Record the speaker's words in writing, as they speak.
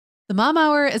The Mom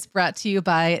Hour is brought to you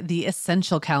by the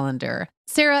Essential Calendar.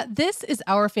 Sarah, this is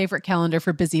our favorite calendar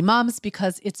for busy moms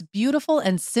because its beautiful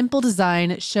and simple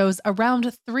design shows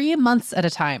around 3 months at a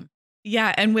time.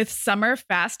 Yeah, and with summer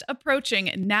fast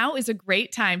approaching, now is a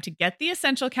great time to get the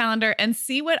Essential Calendar and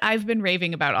see what I've been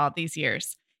raving about all these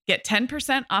years. Get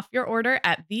 10% off your order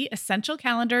at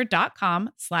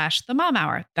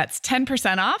theessentialcalendar.com/themomhour. That's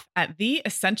 10% off at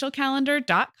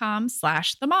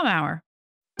theessentialcalendar.com/themomhour.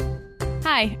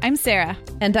 Hi, I'm Sarah.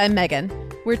 And I'm Megan.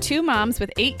 We're two moms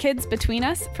with 8 kids between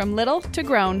us, from little to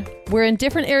grown. We're in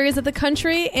different areas of the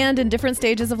country and in different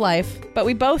stages of life. But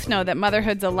we both know that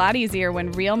motherhood's a lot easier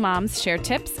when real moms share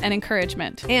tips and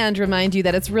encouragement. And remind you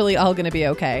that it's really all going to be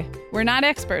okay. We're not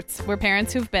experts. We're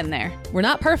parents who've been there. We're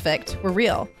not perfect. We're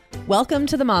real. Welcome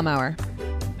to the Mom Hour.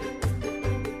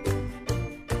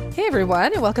 Hey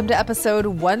everyone, and welcome to episode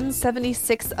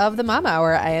 176 of the Mom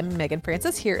Hour. I am Megan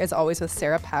Francis, here as always with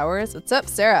Sarah Powers. What's up,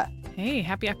 Sarah? Hey,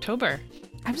 happy October.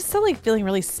 I'm just still feeling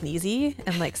really sneezy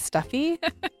and stuffy.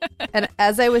 And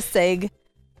as I was saying,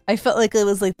 I felt like I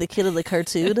was the kid in the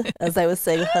cartoon as I was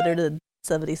saying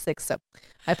 176. So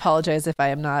I apologize if I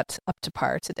am not up to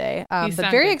par today.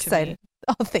 But very excited.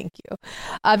 Oh, thank you.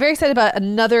 Very excited about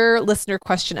another listener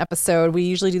question episode. We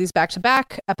usually do these back to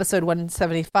back. Episode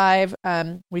 175.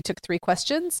 We took 3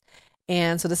 questions.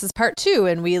 And so this is part 2.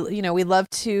 And we love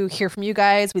to hear from you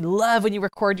guys. We love when you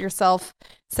record yourself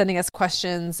sending us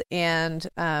questions. And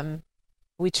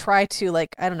we try to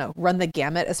run the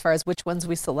gamut as far as which ones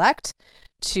we select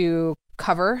to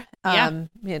cover.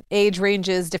 Age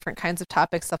ranges, different kinds of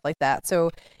topics, stuff like that. So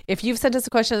if you've sent us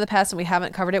a question in the past and we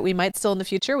haven't covered it, we might still in the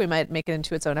future. We might make it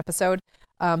into its own episode.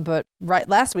 But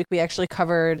last week we actually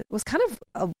covered, it was kind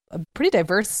of a pretty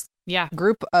diverse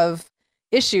group of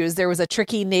issues. There was a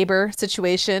tricky neighbor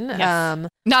situation. Yes.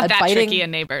 Not that tricky a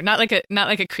neighbor. Not like a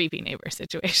creepy neighbor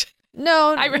situation.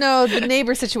 No, the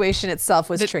neighbor situation itself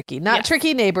was tricky. Not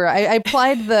tricky neighbor. I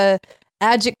applied the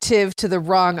adjective to the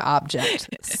wrong object.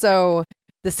 So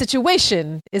the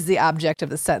situation is the object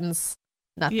of the sentence,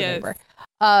 not the neighbor.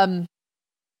 A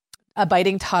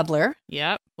biting toddler.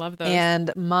 Yep, love those.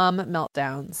 And mom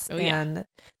meltdowns. Oh, yeah. And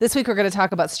this week we're going to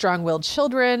talk about strong-willed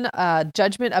children,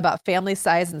 judgment about family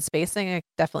size and spacing. I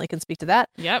definitely can speak to that.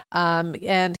 Yep.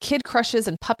 And kid crushes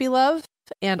and puppy love,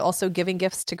 and also giving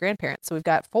gifts to grandparents. So we've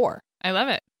got 4. I love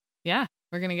it. Yeah,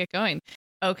 we're going to get going.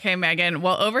 Okay, Megan.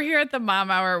 Well, over here at the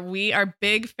Mom Hour, we are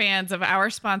big fans of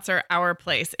our sponsor, Our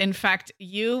Place. In fact,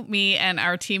 you, me, and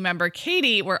our team member,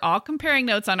 Katie, were all comparing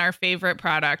notes on our favorite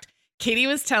product. Katie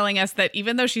was telling us that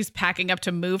even though she's packing up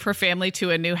to move her family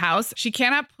to a new house, she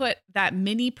cannot put that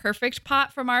mini perfect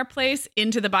pot from Our Place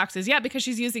into the boxes yet because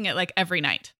she's using it every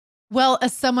night. Well,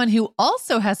 as someone who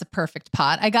also has a perfect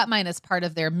pot, I got mine as part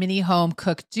of their mini home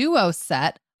cook duo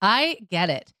set. I get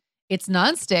it. It's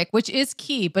nonstick, which is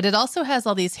key, but it also has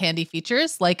all these handy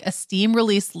features like a steam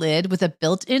release lid with a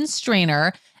built-in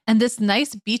strainer and this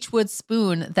nice beechwood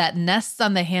spoon that nests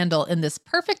on the handle in this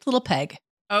perfect little peg.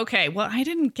 Okay, well, I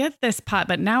didn't get this pot,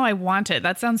 but now I want it.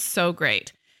 That sounds so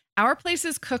great. Our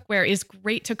Place's cookware is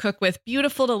great to cook with,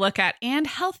 beautiful to look at, and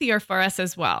healthier for us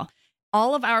as well.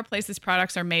 All of Our Place's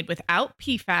products are made without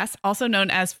PFAS, also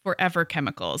known as forever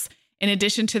chemicals. In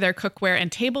addition to their cookware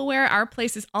and tableware, Our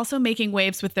Place is also making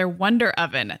waves with their Wonder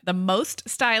Oven, the most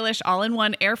stylish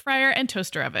all-in-one air fryer and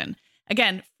toaster oven.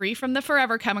 Again, free from the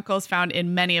forever chemicals found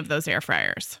in many of those air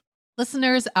fryers.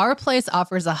 Listeners, Our Place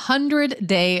offers a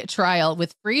 100-day trial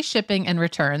with free shipping and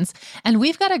returns, and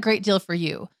we've got a great deal for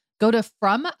you. Go to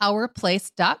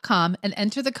FromOurPlace.com and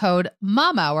enter the code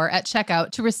MOMHOUR at checkout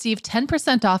to receive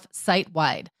 10% off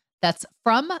site-wide. That's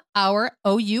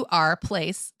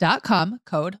FromOurPlace.com,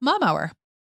 code MOMHOUR.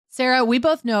 Sarah, we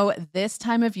both know this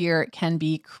time of year can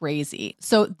be crazy.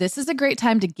 So this is a great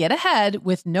time to get ahead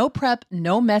with no prep,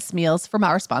 no mess meals from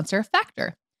our sponsor,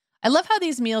 Factor. I love how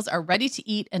these meals are ready to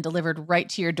eat and delivered right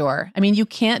to your door. I mean, you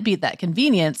can't beat that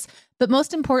convenience, but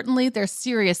most importantly, they're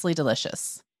seriously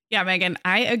delicious. Yeah, Megan,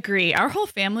 I agree. Our whole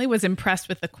family was impressed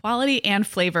with the quality and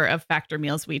flavor of Factor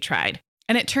meals we tried.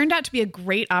 And it turned out to be a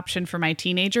great option for my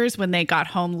teenagers when they got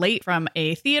home late from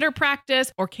a theater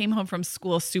practice or came home from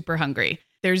school super hungry.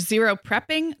 There's zero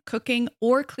prepping, cooking,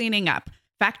 or cleaning up.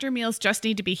 Factor meals just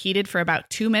need to be heated for about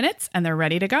 2 minutes and they're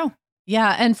ready to go.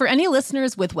 Yeah, and for any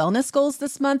listeners with wellness goals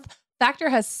this month, Factor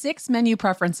has 6 menu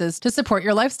preferences to support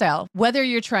your lifestyle, whether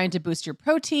you're trying to boost your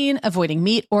protein, avoiding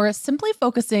meat, or simply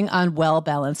focusing on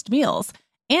well-balanced meals.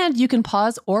 And you can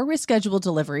pause or reschedule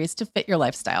deliveries to fit your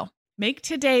lifestyle. Make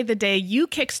today the day you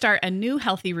kickstart a new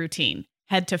healthy routine.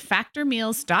 Head to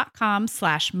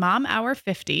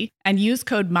factormeals.com/momhour50 and use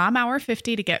code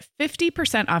momhour50 to get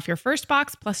 50% off your first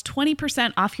box plus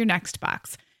 20% off your next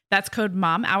box. That's code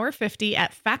MOMHOUR50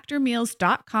 at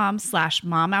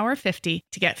factormeals.com/MOMHOUR50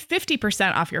 to get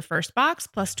 50% off your first box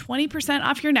plus 20%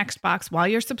 off your next box while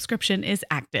your subscription is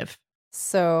active.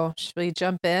 So should we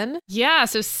jump in? Yeah,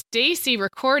 so Stacy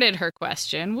recorded her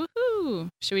question. Woohoo!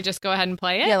 Should we just go ahead and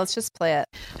play it? Yeah, let's just play it.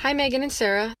 Hi, Megan and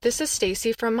Sarah. This is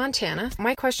Stacy from Montana.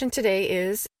 My question today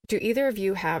is, do either of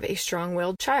you have a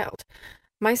strong-willed child?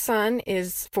 My son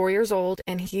is 4 years old,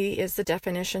 and he is the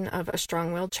definition of a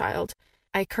strong-willed child.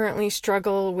 I currently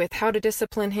struggle with how to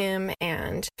discipline him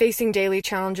and facing daily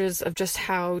challenges of just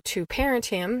how to parent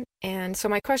him. And so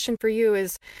my question for you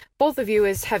is, both of you,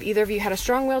 is have either of you had a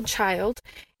strong-willed child,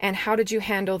 and how did you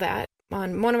handle that?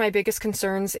 One of my biggest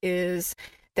concerns is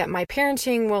that my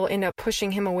parenting will end up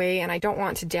pushing him away, and I don't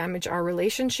want to damage our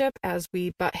relationship as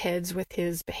we butt heads with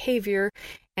his behavior,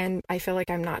 and I feel like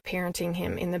I'm not parenting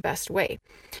him in the best way.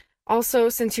 Also,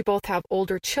 since you both have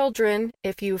older children,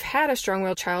 if you've had a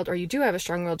strong-willed child or you do have a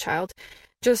strong-willed child,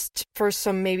 just for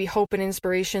some maybe hope and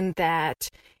inspiration that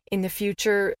in the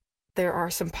future there are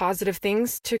some positive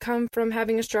things to come from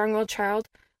having a strong-willed child,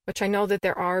 which I know that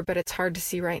there are, but it's hard to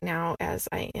see right now as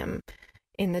I am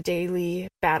in the daily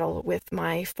battle with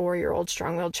my 4-year-old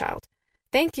strong-willed child.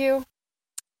 Thank you.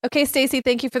 Okay, Stacy,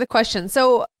 thank you for the question.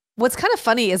 So what's kind of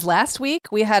funny is last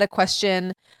week we had a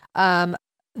question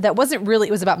that wasn't really,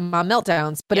 it was about mom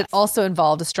meltdowns, but Yes. it also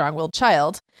involved a strong-willed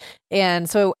child. And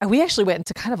so we actually went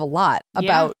into kind of a lot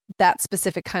about that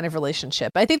specific kind of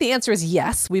relationship. I think the answer is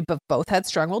yes, we both had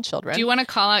strong-willed children. Do you want to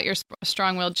call out your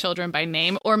strong-willed children by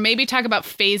name, or maybe talk about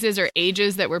phases or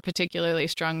ages that were particularly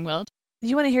strong-willed?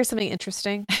 You want to hear something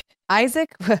interesting?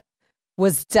 Isaac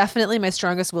was definitely my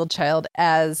strongest willed child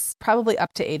as probably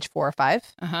up to age 4 or 5.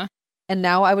 Uh-huh. And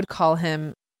now I would call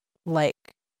him like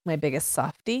my biggest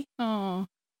softie. Oh,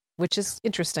 Which is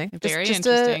interesting. Very just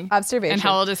interesting. A observation. and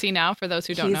how old is he now, for those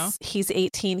who don't know? He's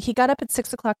 18. He got up at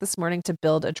 6 o'clock this morning to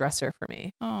build a dresser for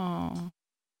me. Oh,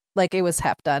 Like it was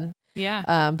half done.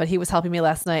 yeah. But he was helping me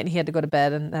last night and he had to go to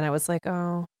bed. And then I was like,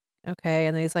 oh, okay.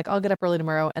 And then he's like, I'll get up early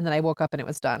tomorrow. And then I woke up and it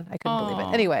was done. I couldn't believe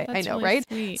it. Anyway, I that's know, really right?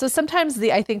 sweet. So sometimes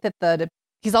I think that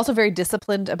he's also very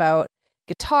disciplined about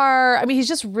guitar. I mean, he's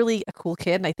just really a cool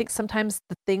kid. And I think sometimes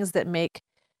the things that make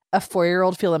a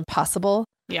 4-year-old feel impossible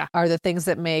are the things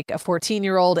that make a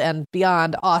 14-year-old and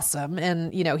beyond awesome.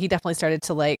 And, you know, he definitely started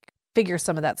to like figure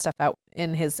some of that stuff out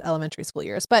in his elementary school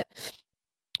years. But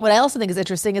what I also think is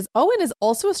interesting is Owen is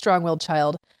also a strong-willed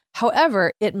child.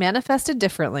 However, it manifested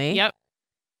differently. Yep.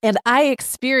 And I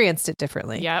experienced it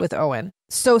differently with Owen.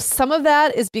 So some of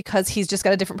that is because he's just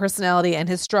got a different personality and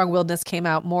his strong-willedness came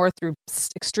out more through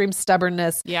extreme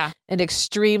stubbornness and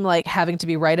extreme like having to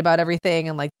be right about everything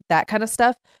and like that kind of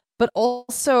stuff. But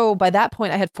also by that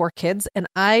point I had 4 kids and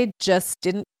I just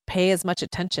didn't pay as much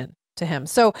attention to him.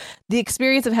 So the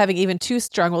experience of having even 2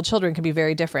 strong-willed children can be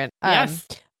very different. Yes.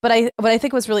 But what I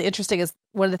think was really interesting is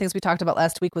one of the things we talked about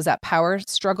last week was that power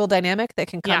struggle dynamic that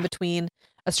can come between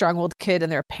a strong-willed kid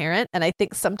and their parent. And I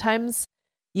think sometimes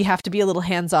you have to be a little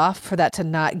hands off for that to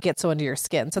not get so under your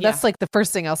skin. So that's like the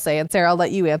first thing I'll say. And Sarah, I'll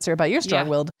let you answer about your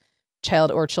strong-willed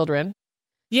child or children.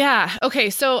 Yeah. Okay.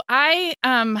 So I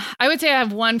would say I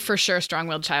have one for sure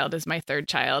strong-willed child is my third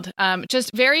child.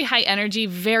 Just very high energy,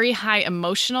 very high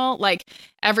emotional, like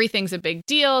everything's a big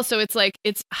deal. So it's like,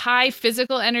 it's high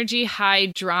physical energy, high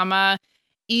drama,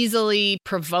 easily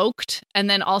provoked, and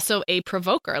then also a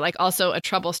provoker, like also a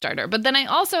trouble starter. But then I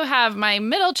also have my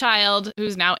middle child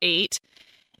who's now 8.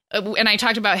 And I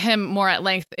talked about him more at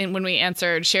length when we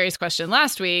answered Sherry's question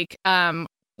last week,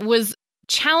 was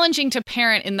challenging to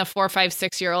parent in the 4, 5,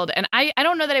 6-year-old. And I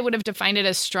don't know that I would have defined it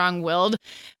as strong-willed,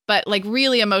 but like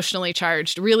really emotionally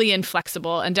charged, really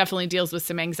inflexible, and definitely deals with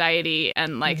some anxiety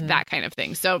and like that kind of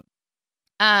thing. So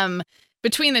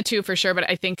between the two for sure, but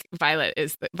I think Violet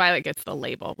gets the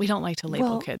label. We don't like to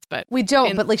label kids, but we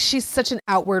don't, but like she's such an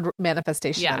outward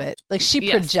manifestation of it. Like she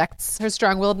projects her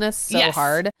strong-willedness so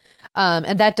hard.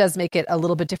 And that does make it a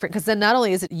little bit different because then not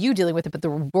only is it you dealing with it, but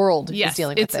the world is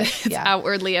dealing with it. It's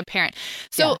outwardly apparent.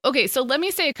 So, okay. So let me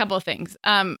say a couple of things.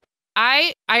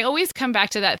 I always come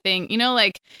back to that thing, you know,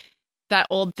 like that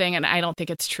old thing, and I don't think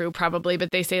it's true probably,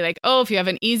 but they say like, oh, if you have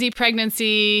an easy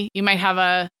pregnancy, you might have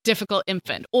a difficult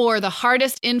infant, or the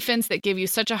hardest infants that give you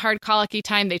such a hard colicky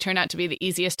time, they turn out to be the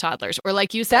easiest toddlers. Or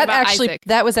like you said about Isaac.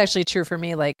 That was actually true for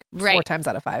me, like 4 times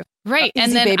out of 5. Right.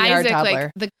 And then baby, Isaac,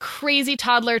 like the crazy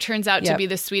toddler turns out to be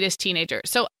the sweetest teenager.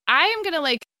 So I am going to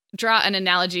like draw an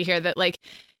analogy here that like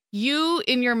you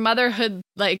in your motherhood,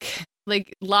 like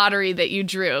lottery that you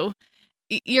drew,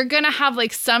 you're going to have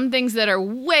like some things that are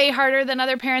way harder than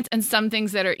other parents and some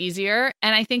things that are easier.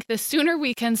 And I think the sooner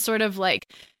we can sort of like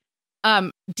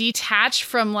detach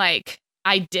from like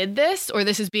I did this, or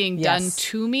this is being done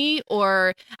to me,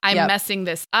 or I'm messing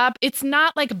this up. It's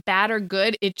not like bad or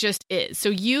good. It just is. So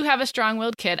you have a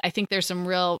strong-willed kid. I think there's some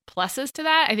real pluses to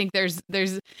that. I think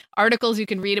there's articles you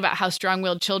can read about how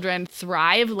strong-willed children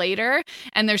thrive later.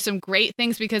 And there's some great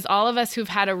things, because all of us who've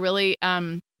had a really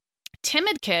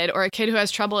timid kid, or a kid who has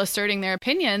trouble asserting their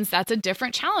opinions, that's a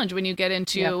different challenge when you get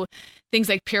into things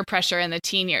like peer pressure in the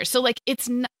teen years. So like it's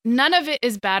none of it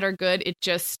is bad or good. It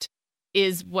just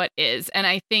is what is. And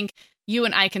I think you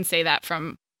and I can say that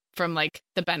from like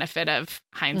the benefit of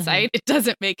hindsight. It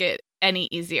doesn't make it any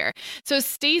easier. So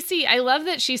Stacy, I love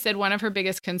that she said one of her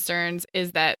biggest concerns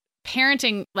is that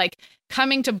parenting, like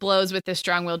coming to blows with this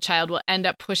strong-willed child, will end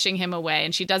up pushing him away.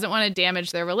 And she doesn't want to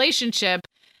damage their relationship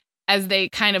as they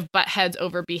kind of butt heads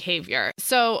over behavior.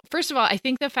 So first of all, I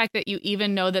think the fact that you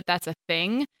even know that that's a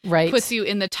thing puts you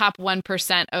in the top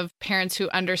 1% of parents who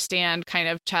understand kind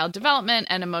of child development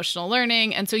and emotional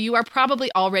learning. And so you are probably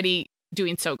already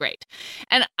doing so great.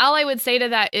 And all I would say to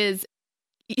that is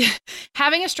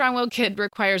having a strong-willed kid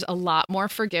requires a lot more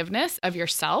forgiveness of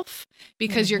yourself,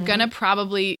 because you're going to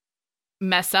probably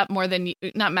mess up more than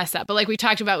not mess up, but like we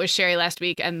talked about with Sherry last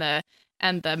week and the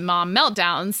mom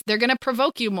meltdowns, they're going to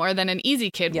provoke you more than an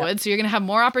easy kid would. So you're going to have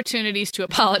more opportunities to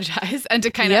apologize and to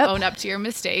kind of own up to your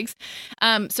mistakes.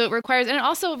 So it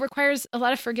also requires a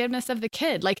lot of forgiveness of the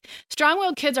kid. Like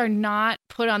strong-willed kids are not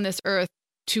put on this earth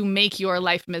to make your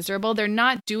life miserable. They're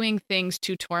not doing things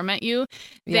to torment you.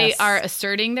 They are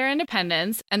asserting their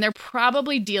independence, and they're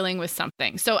probably dealing with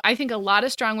something. So I think a lot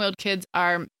of strong-willed kids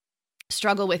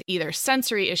struggle with either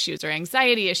sensory issues or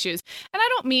anxiety issues. And I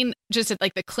don't mean just at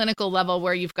like the clinical level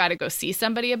where you've got to go see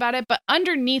somebody about it, but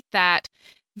underneath that,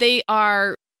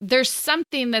 there's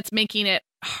something that's making it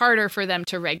harder for them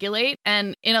to regulate.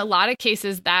 And in a lot of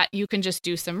cases that you can just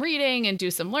do some reading and do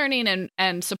some learning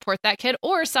and support that kid.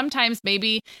 Or sometimes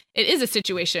maybe it is a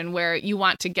situation where you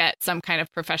want to get some kind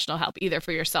of professional help, either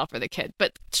for yourself or the kid.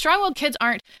 But strong-willed kids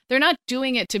they're not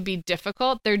doing it to be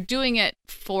difficult. They're doing it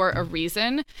for a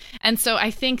reason. And so I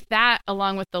think that,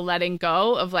 along with the letting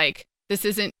go of like, this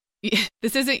isn't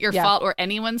your fault or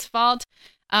anyone's fault.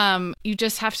 You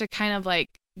just have to kind of like,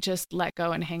 just let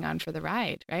go and hang on for the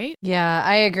ride, right? Yeah,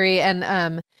 I agree.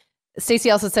 And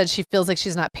Stacey also said she feels like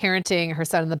she's not parenting her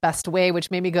son in the best way, which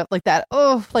made me go like that.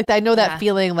 Oh, like I know that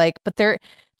feeling, like, but there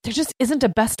just isn't a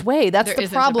best way. That's the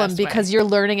problem, because you're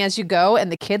learning as you go,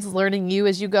 and the kid's learning you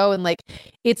as you go, and like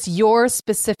it's your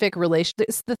specific relation.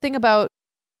 It's the thing about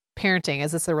parenting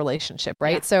is it's a relationship,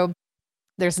 right? Yeah. So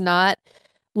there's not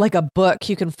like a book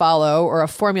you can follow or a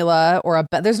formula or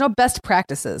there's no best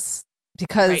practices,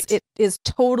 because it is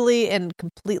totally and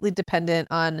completely dependent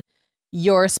on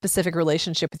your specific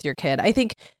relationship with your kid. I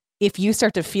think if you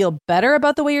start to feel better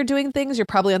about the way you're doing things, you're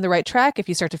probably on the right track. If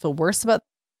you start to feel worse about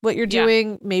what you're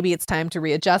doing, maybe it's time to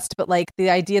readjust. But like the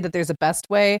idea that there's a best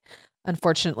way,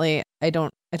 unfortunately, I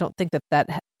don't think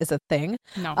that is a thing.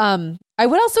 No. I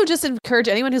would also just encourage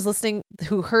anyone who's listening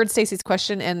who heard Stacey's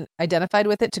question and identified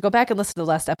with it to go back and listen to the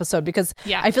last episode, because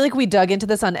I feel like we dug into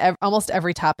this on almost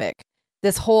every topic.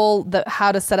 This whole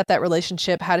how to set up that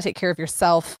relationship, how to take care of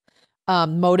yourself,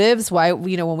 motives, why,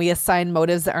 when we assign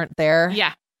motives that aren't there.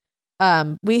 Yeah.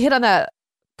 We hit on that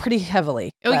pretty heavily.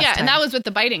 Oh, yeah. And that was with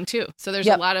the biting too. So there's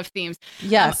a lot of themes.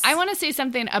 Yes. I want to say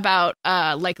something about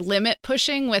like limit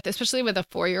pushing especially with a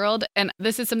 4-year-old. And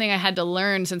this is something I had to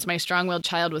learn since my strong-willed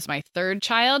child was my third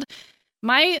child.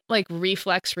 My like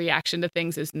reflex reaction to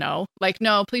things is no. Like,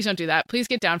 no, please don't do that. Please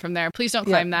get down from there. Please don't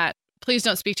climb that. Please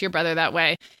don't speak to your brother that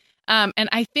way. And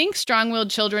I think strong-willed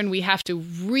children, we have to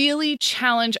really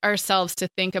challenge ourselves to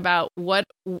think about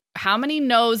how many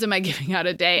no's am I giving out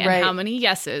a day and how many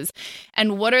yeses,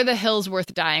 and what are the hills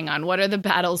worth dying on? What are the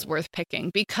battles worth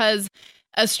picking? Because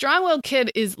a strong-willed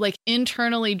kid is like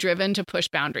internally driven to push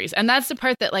boundaries. And that's the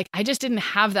part that like, I just didn't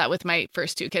have that with my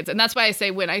first 2 kids. And that's why I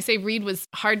say, when I say Reed was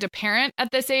hard to parent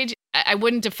at this age, I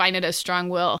wouldn't define it as strong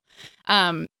will.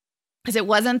 Because it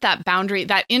wasn't that boundary,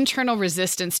 that internal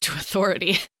resistance to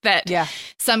authority that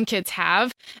some kids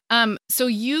have. So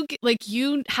you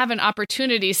have an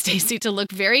opportunity, Stacey, to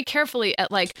look very carefully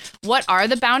at like, what are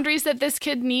the boundaries that this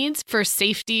kid needs for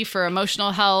safety, for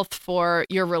emotional health, for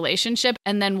your relationship?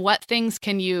 And then what things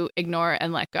can you ignore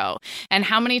and let go? And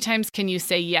how many times can you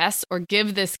say yes, or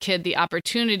give this kid the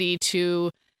opportunity to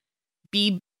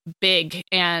be big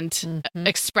and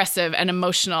expressive and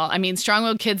emotional? I mean,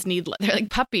 strong-willed kids they're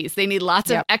like puppies. They need lots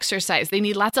of exercise. They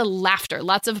need lots of laughter,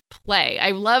 lots of play.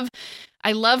 I love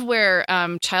where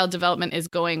child development is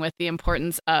going with the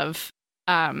importance of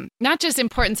not just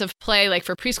importance of play, like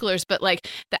for preschoolers, but like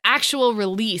the actual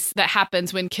release that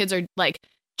happens when kids are like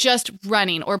just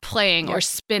running or playing or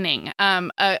spinning.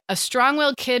 A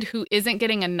strong-willed kid who isn't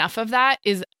getting enough of that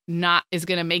is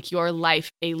going to make your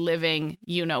life a living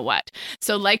you know what.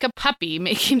 So like a puppy,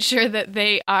 making sure that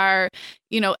they are,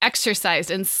 exercised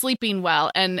and sleeping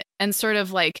well and sort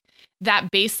of like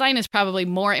that baseline is probably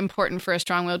more important for a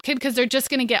strong-willed kid because they're just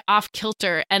going to get off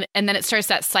kilter. And then it starts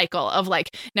that cycle of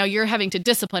like, now you're having to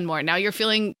discipline more. Now you're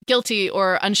feeling guilty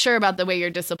or unsure about the way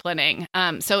you're disciplining.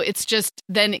 So it's just,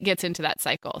 then it gets into that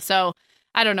cycle. So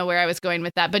I don't know where I was going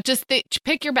with that, but just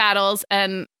pick your battles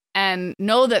and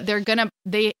know that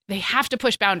they have to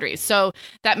push boundaries. So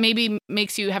that maybe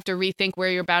makes you have to rethink where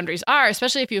your boundaries are,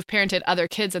 especially if you've parented other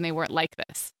kids and they weren't like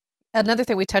this. Another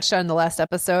thing we touched on in the last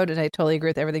episode, and I totally agree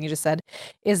with everything you just said,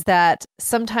 is that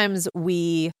sometimes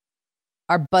we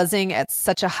are buzzing at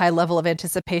such a high level of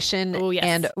anticipation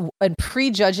and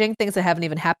prejudging things that haven't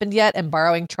even happened yet and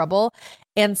borrowing trouble.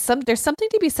 And there's something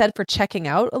to be said for checking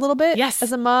out a little bit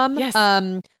as a mom. Yes.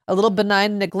 A little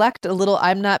benign neglect, a little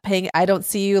I'm not paying, I don't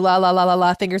see you, la, la, la, la,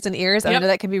 la, fingers and ears. I know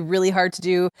that can be really hard to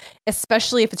do,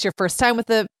 especially if it's your first time with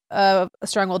a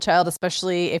strong-willed child,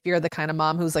 especially if you're the kind of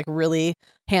mom who's like really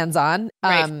hands-on.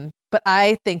 Right. But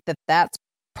I think that that's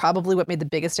probably what made the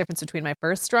biggest difference between my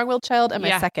first strong-willed child and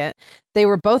my second. They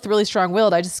were both really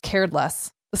strong-willed. I just cared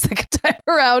less the second time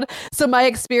around. So my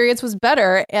experience was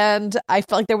better and I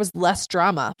felt like there was less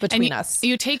drama between us.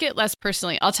 You take it less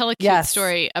personally. I'll tell a cute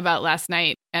story about last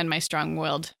night and my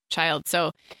strong-willed child.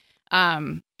 So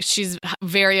she's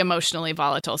very emotionally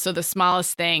volatile. So the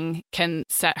smallest thing can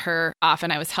set her off.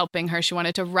 And I was helping her. She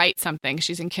wanted to write something.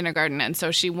 She's in kindergarten. And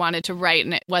so she wanted to write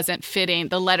and it wasn't fitting.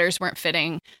 The letters weren't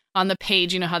fitting on the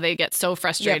page. You know how they get so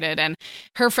frustrated and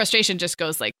her frustration just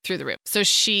goes like through the roof. So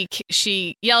she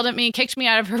yelled at me, kicked me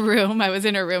out of her room. I was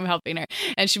in her room helping her.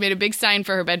 And she made a big sign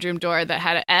for her bedroom door that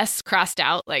had an S crossed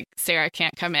out, like Sarah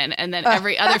can't come in. And then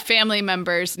every other family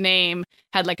member's name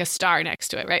had like a star next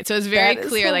to it. Right. So it was very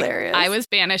clear, hilarious. Like I was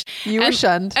banished. You were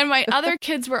shunned. And my other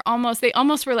kids were almost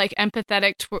were like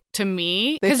empathetic to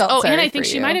me. And I think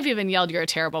she might have even yelled, "You're a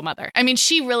terrible mother." I mean,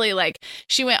 she really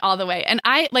she went all the way. And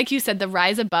I, like you said, the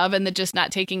rise above and the just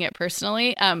not taking it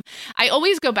personally. I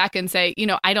always go back and say,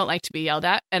 I don't like to be yelled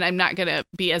at and I'm not going to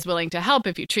be as willing to help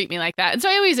if you treat me like that. And so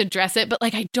I always address it, but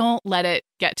like, I don't let it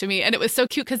get to me. And it was so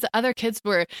cute because the other kids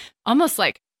were almost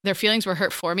like, their feelings were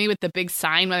hurt for me with the big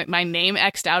sign, my name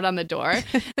X'd out on the door.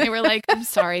 They were like, "I'm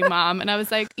sorry, Mom." And I was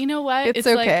like, you know what? It's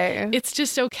okay. Like, it's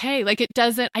just okay. Like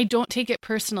I don't take it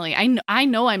personally. I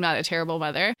know I'm not a terrible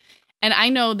mother. And I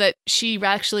know that she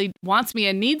actually wants me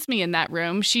and needs me in that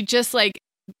room. She just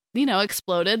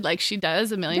exploded like she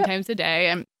does a million times a day.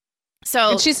 And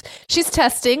so and she's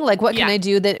testing, like, what can I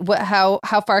do how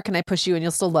far can I push you and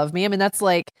you'll still love me? I mean, that's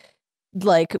like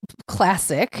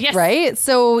classic, right?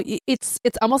 So it's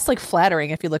almost like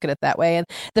flattering if you look at it that way. And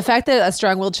the fact that a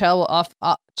strong-willed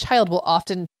child will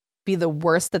often be the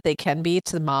worst that they can be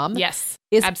to the mom. Yes,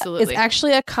 is absolutely. Is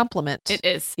actually a compliment. It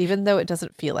is. Even though it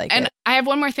doesn't feel like it. And I have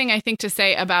one more thing I think to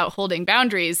say about holding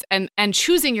boundaries and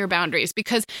choosing your boundaries,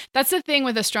 because that's the thing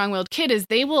with a strong-willed kid is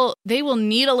they will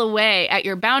needle away at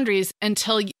your boundaries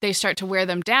until they start to wear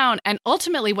them down. And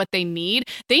ultimately what they need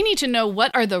to know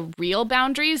what are the real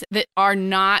boundaries that are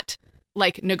not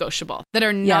like negotiable, that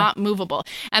are not movable.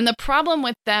 And the problem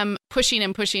with them pushing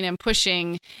and pushing and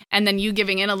pushing, and then you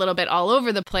giving in a little bit all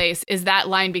over the place, is that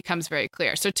line becomes very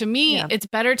clear. So to me, it's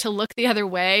better to look the other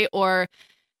way or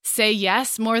say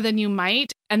yes more than you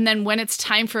might. And then when it's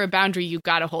time for a boundary, you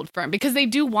got to hold firm because they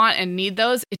do want and need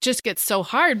those. It just gets so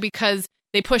hard because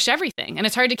they push everything. And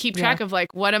it's hard to keep track of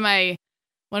like, what am I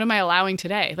allowing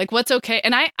today? Like, what's okay?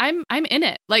 And I'm in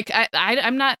it. Like,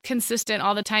 I'm not consistent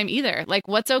all the time either. Like,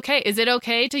 what's okay? Is it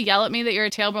okay to yell at me that you're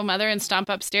a terrible mother and stomp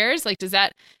upstairs? Like, does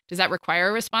that require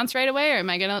a response right away, or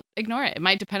am I going to ignore it? It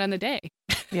might depend on the day.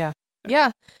 Yeah.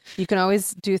 Yeah. You can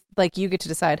always do, like, you get to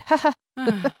decide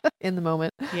in the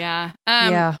moment. Yeah.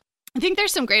 Yeah. I think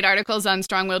there's some great articles on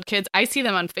strong-willed kids. I see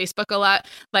them on Facebook a lot,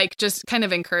 like just kind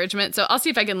of encouragement. So I'll see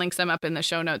if I can link them up in the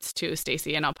show notes too,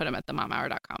 Stacy, and I'll put them at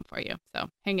themomhour.com for you. So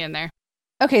hang in there.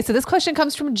 Okay, so this question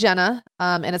comes from Jenna,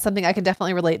 and it's something I can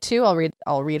definitely relate to.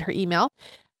 I'll read her email.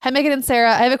 Hi, Megan and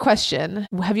Sarah. I have a question.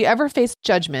 Have you ever faced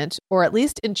judgment or at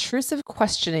least intrusive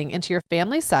questioning into your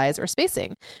family size or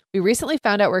spacing? We recently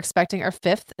found out we're expecting our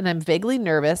fifth, and I'm vaguely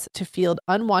nervous to field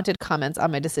unwanted comments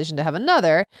on my decision to have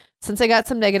another since I got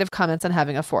some negative comments on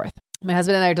having a fourth. My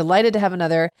husband and I are delighted to have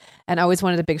another and always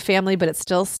wanted a big family, but it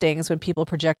still stings when people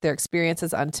project their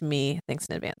experiences onto me. Thanks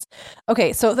in advance.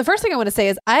 Okay, so the first thing I want to say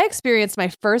is I experienced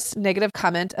my first negative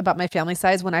comment about my family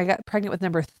size when I got pregnant with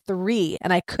number 3,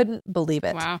 and I couldn't believe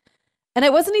it. Wow. And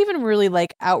it wasn't even really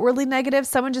like outwardly negative.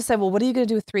 Someone just said, well, what are you going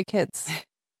to do with 3 kids?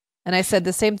 And I said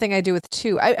the same thing I do with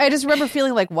 2. I just remember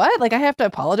feeling like, what? Like I have to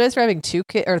apologize for having 3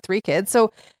 kids.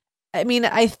 So, I mean,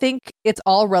 I think it's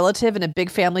all relative, and a big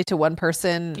family to one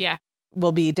person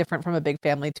will be different from a big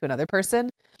family to another person.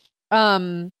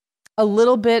 A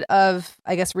little bit of,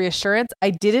 I guess, reassurance.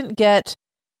 I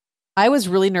was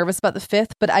really nervous about the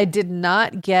 5th, but I did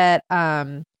not get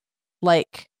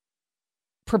like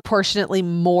proportionately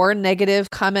more negative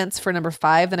comments for number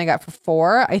 5 than I got for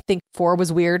 4. I think 4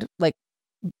 was weird, like,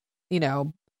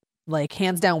 like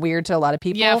hands down weird to a lot of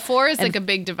people. Yeah, 4 is like a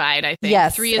big divide, I think.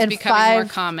 Yes, 3 is becoming 5, more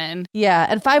common. Yeah,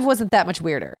 and 5 wasn't that much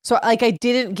weirder. So like I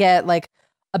didn't get like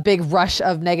a big rush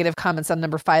of negative comments on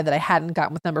number 5 that I hadn't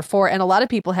gotten with number 4. And a lot of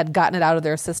people had gotten it out of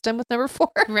their system with number 4.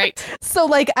 Right. So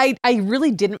like I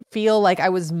really didn't feel like I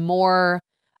was more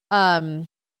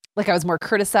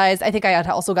criticized. I think I had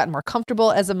also gotten more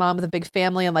comfortable as a mom with a big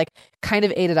family, and like kind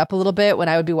of ate it up a little bit when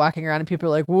I would be walking around and people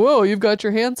are like, whoa, you've got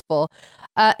your hands full.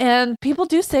 And people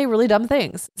do say really dumb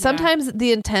things. Sometimes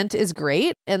the intent is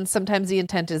great and sometimes the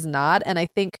intent is not. And I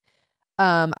think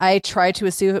I try to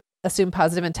assume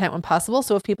positive intent when possible.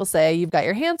 So if people say you've got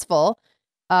your hands full,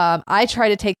 I try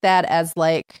to take that as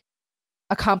like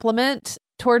a compliment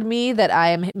toward me that I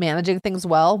am managing things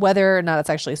well. Whether or not it's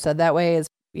actually said that way is,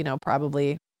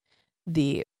 probably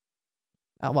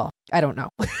I don't know.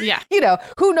 Yeah.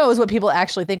 Who knows what people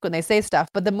actually think when they say stuff.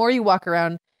 But the more you walk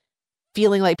around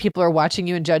feeling like people are watching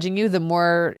you and judging you, the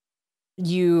more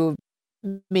you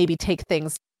maybe take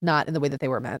things not in the way that they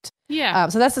were meant. Yeah.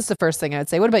 So that's just the first thing I would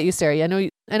say. What about you, Sarah? I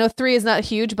know 3 is not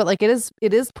huge, but like it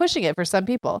is pushing it for some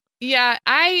people. Yeah.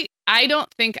 I don't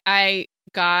think I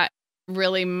got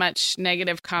really much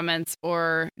negative comments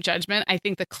or judgment. I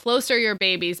think the closer your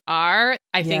babies are,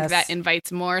 I think that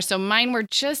invites more. So mine were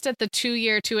just at the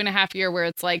 2.5 year where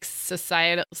it's like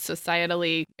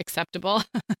societally acceptable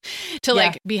to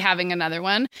like be having another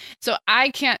one. So I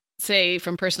can't say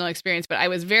from personal experience, but I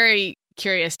was very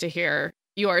curious to hear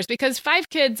yours, because 5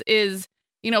 kids is,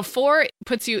 4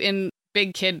 puts you in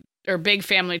big kid or big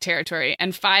family territory,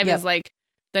 and 5 is like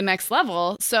the next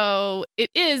level. So it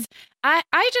is,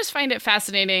 I just find it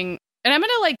fascinating. And I'm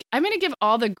going to give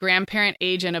all the grandparent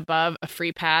age and above a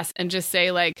free pass and just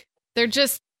say like, they're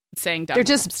just saying dumb stuff. They're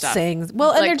just saying, and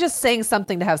they're just saying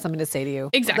something to have something to say to you.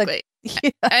 Exactly.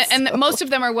 And most of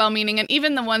them are well-meaning. And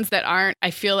even the ones that aren't, I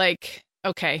feel like,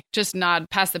 okay, just nod,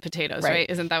 pass the potatoes, right?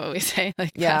 Isn't that what we say?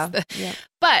 Like,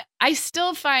 But I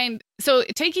still find, so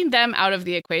taking them out of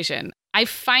the equation, I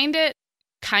find it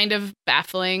kind of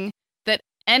baffling that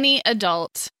any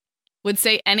adult would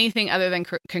say anything other than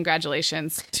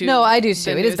congratulations to. No, I do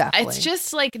too. It is baffling. It's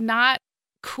just like not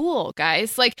cool,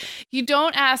 guys. Like you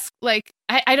don't ask, like,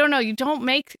 I don't know. You don't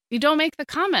make the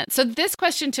comment. So this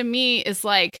question to me is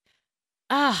like,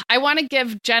 I want to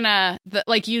give Jenna,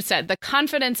 like you said, the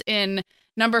confidence in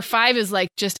number 5 is like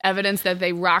just evidence that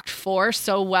they rocked 4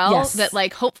 so well that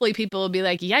like hopefully people will be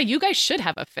like, yeah, you guys should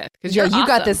have a 5th because you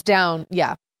got this down.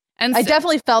 Yeah. And I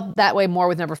definitely felt that way more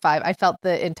with number 5. I felt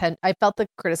the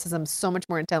criticism so much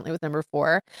more intently with number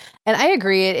 4. And I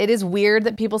agree. It is weird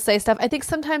that people say stuff. I think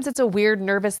sometimes it's a weird,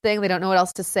 nervous thing. They don't know what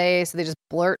else to say. So they just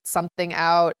blurt something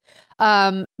out.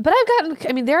 But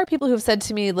there are people who have said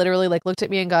to me, literally like looked at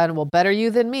me and gone, well, better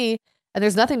you than me. And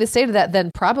there's nothing to say to that.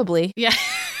 Then probably. Yeah.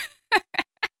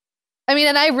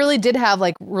 And I really did have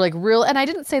like real, and I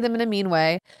didn't say them in a mean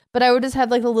way, but I would just have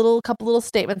like couple little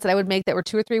statements that I would make that were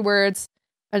 2 or 3 words.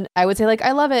 And I would say like,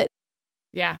 I love it.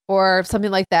 Yeah. Or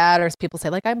something like that. Or people say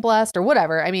like, I'm blessed or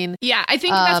whatever. Yeah, I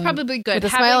think that's probably good. With a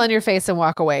smile on your face and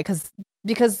walk away.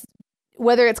 Because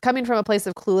whether it's coming from a place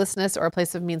of cluelessness or a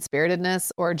place of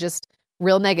mean-spiritedness or just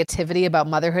real negativity about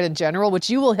motherhood in general, which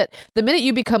you will hit the minute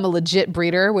you become a legit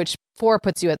breeder, which 4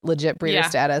 puts you at legit breeder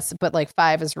status, but like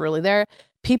 5 is really there.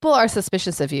 People are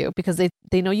suspicious of you because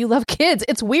they know you love kids.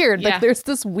 It's weird. Yeah. Like there's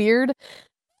this weird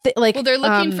well, they're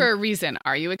looking for a reason.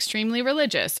 Are you extremely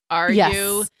religious? Are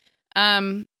you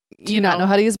do you not know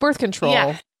how to use birth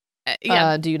control?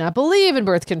 Yeah. Do you not believe in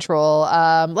birth control?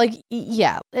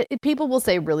 People will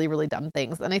say really, really dumb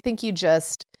things. And I think you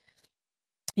just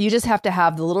have to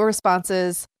have the little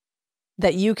responses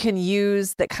that you can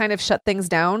use that kind of shut things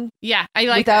down. Yeah. I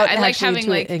like that. I like having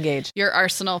like engage. Your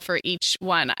arsenal for each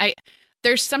one.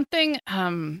 There's something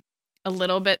a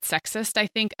little bit sexist, I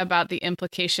think, about the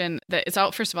implication that it's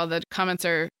out. First of all, the comments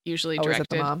are usually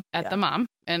directed at the mom,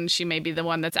 and she may be the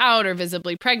one that's out or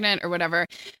visibly pregnant or whatever.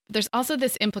 But there's also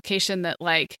this implication that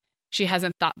like she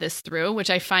hasn't thought this through, which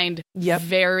I find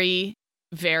very,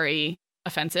 very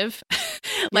offensive.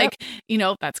 Like,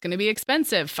 that's going to be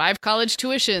expensive. 5 college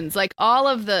tuitions, like all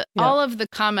of the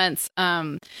comments.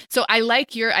 So I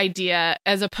like your idea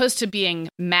as opposed to being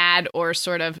mad or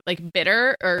sort of like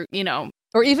bitter or,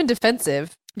 or even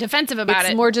defensive about it.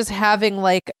 It's more just having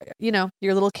like, your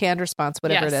little canned response,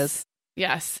 whatever it is.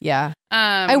 Yes. Yeah.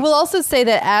 I will also say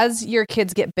that as your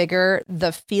kids get bigger,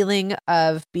 the feeling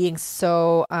of being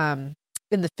so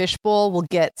in the fishbowl will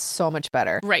get so much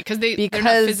better. Right. Because they're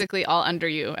not physically all under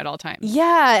you at all times.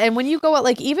 Yeah. And when you go out,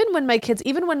 like even when my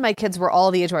kids were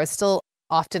all the age where I was still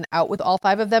often out with all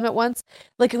 5 of them at once,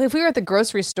 like if we were at the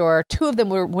grocery store, 2 of them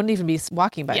wouldn't even be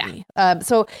walking by me.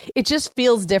 So it just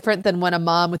feels different than when a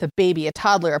mom with a baby, a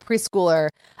toddler, a preschooler,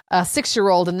 a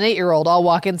 6-year-old and an 8-year-old all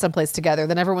walk in someplace together.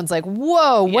 Then everyone's like,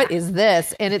 whoa, what is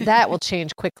this? And that will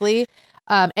change quickly.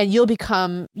 And you'll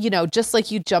become, just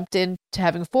like you jumped into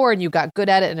having 4 and you got good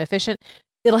at it and efficient,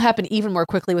 it'll happen even more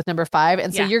quickly with number 5.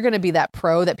 And so you're going to be that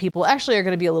pro that people actually are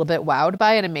going to be a little bit wowed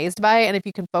by and amazed by. And if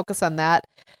you can focus on that,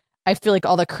 I feel like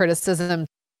all the criticism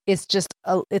is just,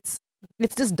 it's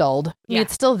just dulled. I mean,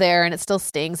 it's still there and it still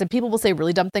stings. And people will say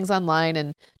really dumb things online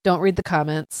and don't read the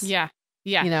comments. Yeah.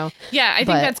 Yeah. I think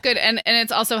that's good. And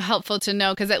it's also helpful to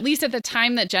know because at least at the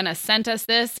time that Jenna sent us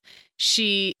this,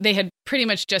 they had pretty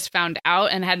much just found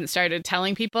out and hadn't started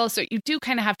telling people. So you do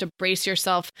kind of have to brace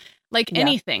yourself like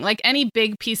anything, like any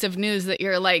big piece of news that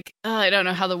you're like, oh, I don't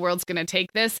know how the world's going to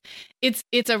take this.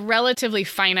 It's a relatively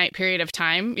finite period of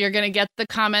time. You're going to get the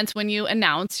comments when you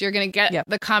announce. You're going to get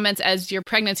the comments as your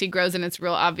pregnancy grows and it's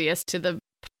real obvious to the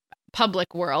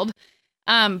public world.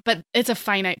 But it's a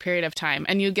finite period of time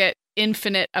and you get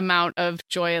infinite amount of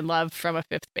joy and love from a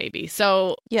 5th baby.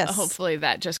 So hopefully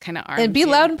that just kind of arms and be you.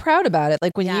 loud and proud about it.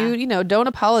 Like when you don't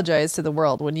apologize to the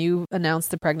world when you announce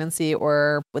the pregnancy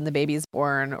or when the baby's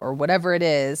born or whatever it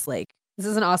is. Like this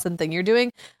is an awesome thing you're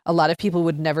doing. A lot of people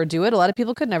would never do it. A lot of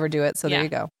people could never do it. So there you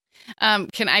go.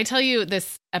 Can I tell you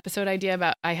this episode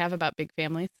idea I have about big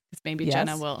families? Because maybe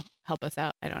Jenna will help us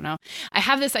out. I don't know. I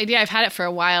have this idea. I've had it for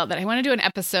a while that I want to do an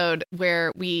episode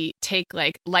where we take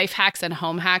like life hacks and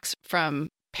home hacks from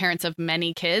parents of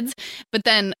many kids, but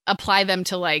then apply them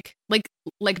to like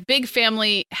big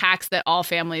family hacks that all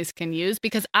families can use.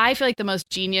 Because I feel like the most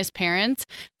genius parents,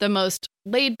 the most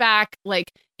laid back,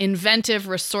 like inventive,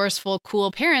 resourceful,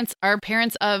 cool parents are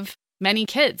parents of many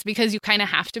kids because you kind of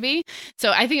have to be.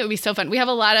 So I think it would be so fun. We have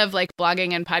a lot of like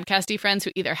blogging and podcasty friends who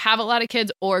either have a lot of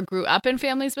kids or grew up in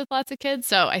families with lots of kids.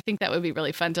 So I think that would be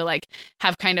really fun to like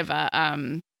have kind of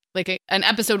an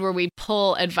episode where we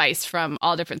pull advice from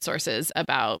all different sources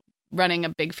about running a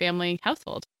big family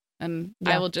household. And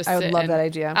I would love that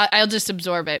idea. I'll just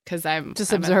absorb it because I'm a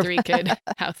 3-kid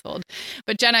household.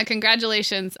 But Jenna,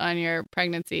 congratulations on your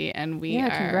pregnancy and we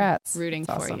are rooting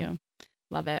for you.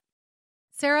 Love it.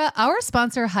 Sarah, our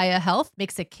sponsor, Hiya Health,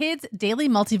 makes a kids' daily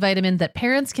multivitamin that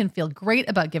parents can feel great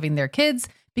about giving their kids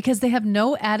because they have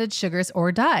no added sugars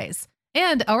or dyes.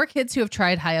 And our kids who have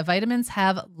tried Hiya vitamins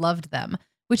have loved them,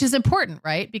 which is important,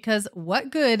 right? Because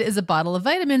what good is a bottle of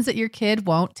vitamins that your kid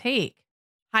won't take?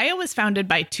 Hiya was founded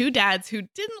by 2 dads who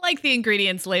didn't like the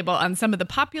ingredients label on some of the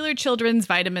popular children's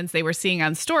vitamins they were seeing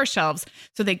on store shelves,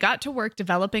 so they got to work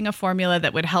developing a formula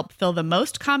that would help fill the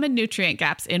most common nutrient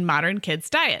gaps in modern kids'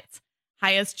 diets.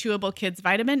 Hiya's Chewable Kids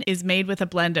Vitamin is made with a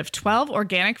blend of 12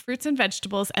 organic fruits and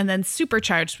vegetables and then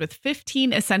supercharged with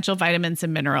 15 essential vitamins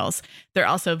and minerals. They're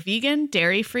also vegan,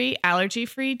 dairy-free,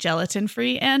 allergy-free,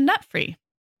 gelatin-free, and nut-free.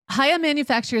 Hiya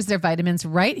manufactures their vitamins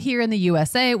right here in the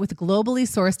USA with globally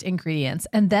sourced ingredients,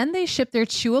 and then they ship their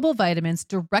chewable vitamins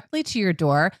directly to your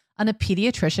door on a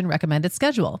pediatrician recommended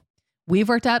schedule. We've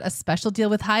worked out a special deal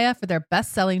with Hiya for their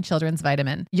best-selling children's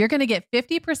vitamin. You're going to get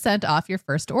 50% off your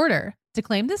first order. To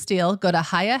claim this deal, go to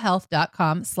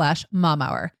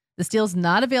hiyahealth.com/momhour. This deal's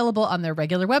not available on their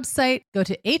regular website. Go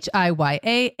to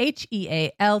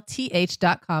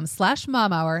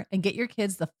hiyahealth.com/momhour and get your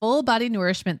kids the full body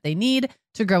nourishment they need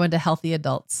to grow into healthy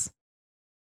adults.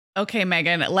 Okay,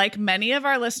 Megan, like many of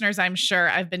our listeners, I'm sure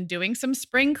I've been doing some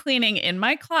spring cleaning in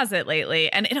my closet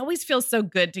lately, and it always feels so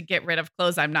good to get rid of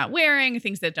clothes I'm not wearing,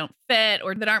 things that don't fit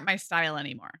or that aren't my style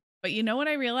anymore. But you know what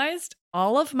I realized?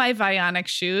 All of my Vionic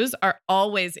shoes are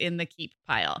always in the keep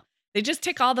pile. They just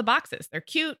tick all the boxes. They're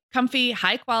cute, comfy,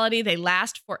 high quality. They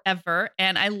last forever.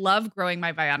 And I love growing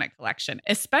my Vionic collection,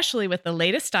 especially with the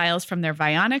latest styles from their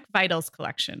Vionic Vitals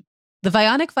collection. The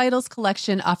Vionic Vitals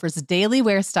collection offers daily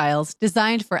wear styles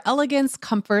designed for elegance,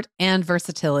 comfort, and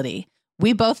versatility.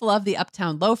 We both love the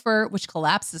Uptown loafer, which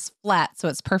collapses flat, so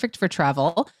it's perfect for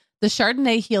travel. The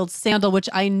Chardonnay heeled sandal, which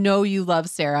I know you love,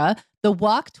 Sarah. The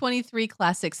Walk 23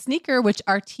 classic sneaker, which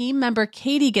our team member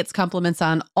Katie gets compliments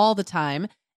on all the time.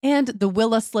 And the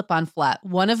Willa slip-on flat,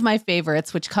 one of my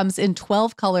favorites, which comes in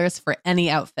 12 colors for any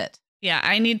outfit. Yeah,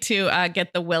 I need to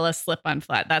get the Willa slip-on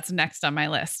flat. That's next on my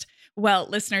list. Well,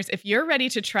 listeners, if you're ready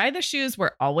to try the shoes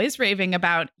we're always raving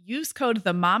about, use code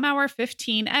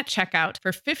TheMomHour15 at checkout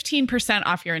for 15%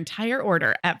 off your entire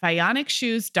order at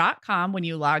VionicShoes.com when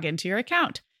you log into your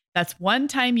account. That's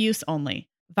one-time use only.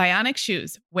 Vionic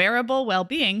Shoes, wearable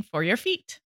well-being for your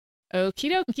feet.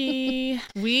 Okie dokie.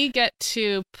 We get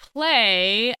to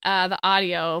play the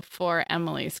audio for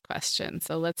Emily's question.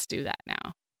 So let's do that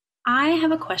now. I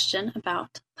have a question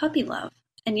about puppy love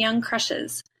and young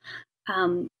crushes.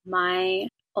 My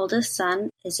oldest son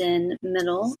is in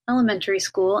middle elementary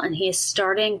school, and he is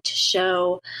starting to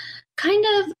show kind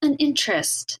of an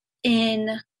interest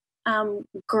in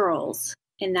girls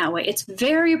in that way. It's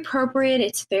very appropriate.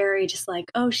 It's very just like,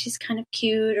 oh, she's kind of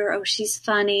cute, or oh, she's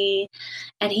funny.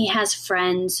 And he has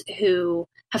friends who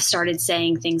have started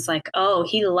saying things like, oh,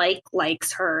 he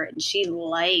likes her, and she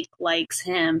likes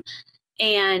him.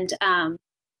 And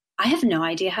I have no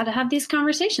idea how to have these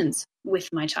conversations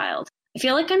with my child. I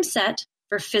feel like I'm set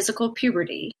for physical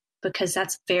puberty because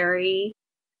it's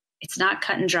not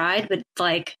cut and dried, but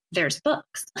like there's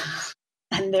books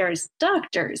and there's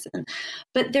doctors,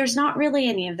 but there's not really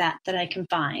any of that I can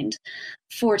find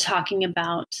for talking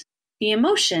about the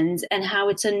emotions and how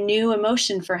it's a new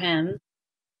emotion for him.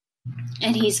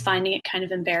 And he's finding it kind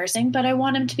of embarrassing, but I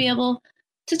want him to be able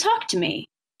to talk to me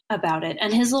about it,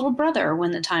 and his little brother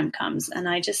when the time comes. And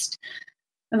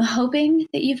I'm hoping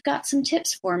that you've got some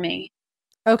tips for me.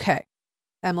 Okay.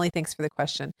 Emily, thanks for the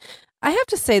question. I have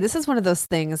to say, this is one of those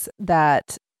things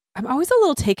that I'm always a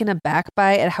little taken aback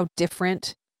by at how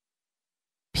different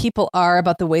people are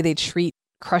about the way they treat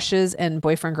crushes and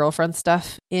boyfriend, girlfriend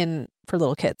stuff for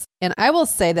little kids. And I will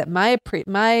say that my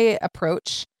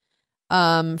approach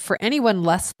for anyone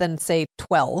less than, say,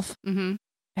 12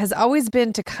 has always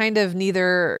been to kind of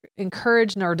neither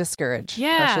encourage nor discourage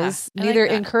crushes. Neither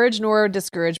encourage nor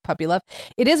discourage puppy love.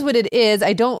 It is what it is.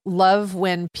 I don't love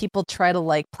when people try to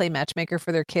like play matchmaker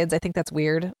for their kids. I think that's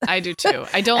weird. I do too.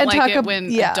 I don't like it when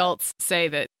adults say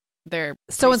that their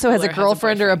so-and-so has a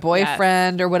girlfriend or a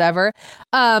boyfriend or whatever.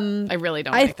 I really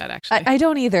don't like that, actually. I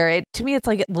don't either. To me, it's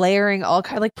like layering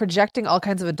projecting all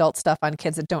kinds of adult stuff on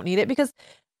kids that don't need it, because,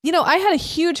 I had a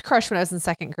huge crush when I was in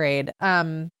second grade.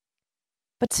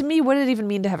 But to me, what did it even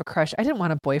mean to have a crush? I didn't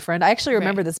want a boyfriend. I actually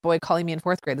remember this boy calling me in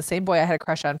fourth grade, the same boy I had a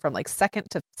crush on from like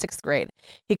second to sixth grade.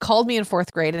 He called me in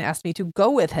fourth grade and asked me to go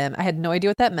with him. I had no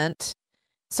idea what that meant.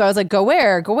 So I was like, go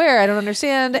where? Go where? I don't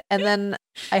understand. And then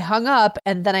I hung up,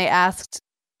 and then I asked,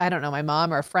 I don't know, my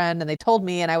mom or a friend, and they told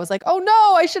me, and I was like, oh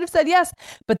no, I should have said yes.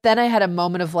 But then I had a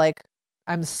moment of like,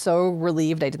 I'm so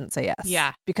relieved I didn't say yes.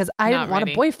 Yeah. Because I didn't want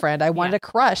a boyfriend. I wanted a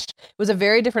crush. It was a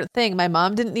very different thing. My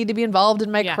mom didn't need to be involved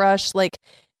in my crush. Like,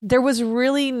 there was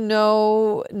really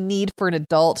no need for an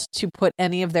adult to put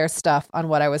any of their stuff on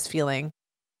what I was feeling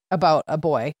about a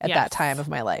boy at that time of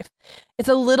my life. It's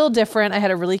a little different. I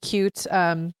had a really cute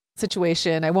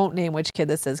situation. I won't name which kid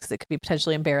this is because it could be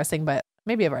potentially embarrassing, but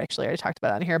maybe I've actually already talked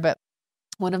about it on here. But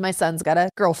one of my sons got a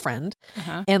girlfriend,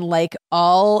 and like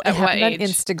it happened on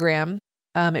Instagram.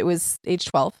 It was age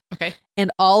 12. Okay.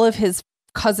 And all of his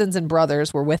cousins and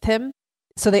brothers were with him.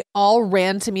 So they all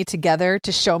ran to me together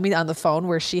to show me on the phone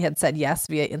where she had said yes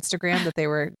via Instagram that they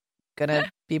were going to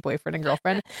be boyfriend and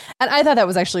girlfriend. And I thought that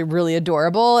was actually really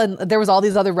adorable. And there was all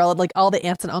these other relatives, like all the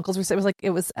aunts and uncles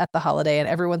it was at the holiday, and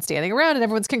everyone's standing around and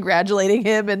everyone's congratulating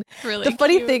him. And the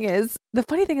funny thing is,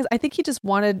 I think he just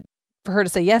wanted for her to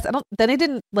say yes. Then it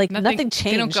didn't nothing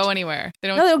changed. They don't go anywhere. They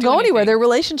don't go anywhere. Their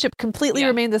relationship completely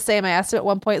remained the same. I asked him at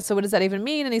one point, so what does that even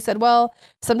mean? And he said, well,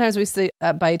 sometimes we sit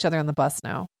by each other on the bus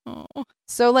now. Oh.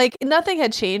 So like nothing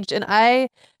had changed. And I,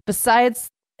 besides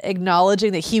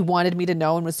acknowledging that he wanted me to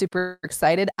know and was super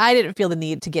excited, I didn't feel the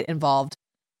need to get involved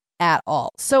at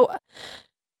all. So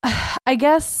I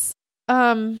guess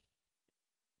to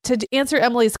answer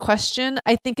Emily's question,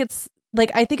 I think it's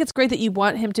great that you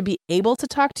want him to be able to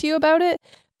talk to you about it,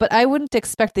 but I wouldn't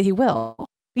expect that he will,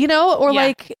 and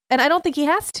I don't think he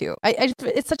has to.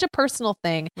 It's such a personal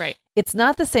thing. Right. It's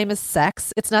not the same as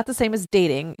sex. It's not the same as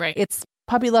dating. Right. It's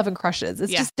puppy love and crushes.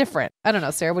 It's just different. I don't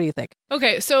know, Sarah, what do you think?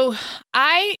 Okay. So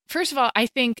first of all, I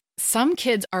think some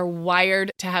kids are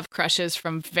wired to have crushes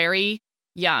from very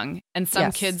young, and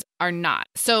some kids are not.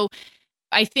 So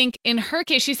I think in her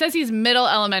case, she says he's middle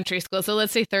elementary school. So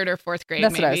let's say third or fourth grade.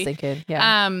 That's what I was thinking.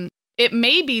 Yeah. It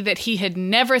may be that he had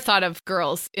never thought of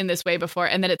girls in this way before,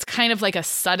 and that it's kind of like a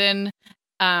sudden,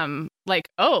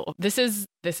 oh, this is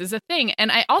a thing.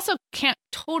 And I also can't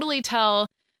totally tell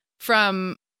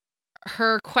from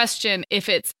her question if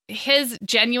it's his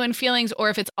genuine feelings or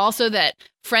if it's also that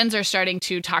friends are starting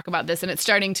to talk about this and it's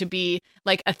starting to be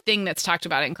like a thing that's talked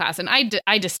about in class. And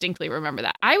I distinctly remember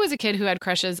that. I was a kid who had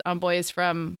crushes on boys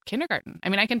from kindergarten. I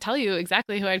mean, I can tell you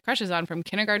exactly who I had crushes on from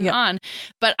kindergarten on,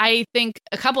 but I think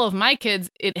a couple of my kids,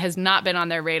 it has not been on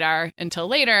their radar until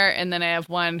later. And then I have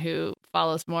one who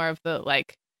follows more of the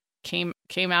like came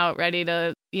out ready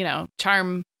to,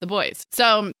 charm the boys.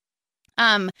 So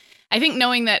I think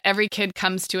knowing that every kid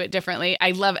comes to it differently.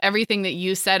 I love everything that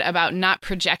you said about not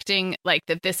projecting like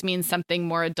that this means something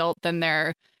more adult than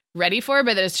they're ready for,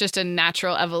 but that it's just a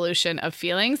natural evolution of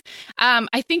feelings.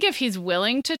 I think if he's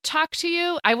willing to talk to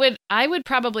you, I would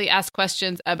probably ask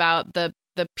questions about the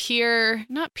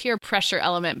not peer pressure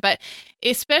element, but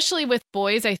especially with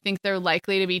boys, I think they're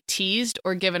likely to be teased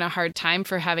or given a hard time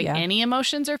for having any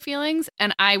emotions or feelings.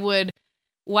 And I would,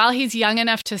 while he's young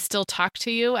enough to still talk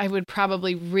to you, I would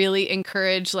probably really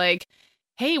encourage like,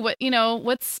 hey,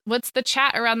 what's the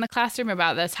chat around the classroom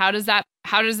about this? How does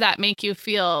that make you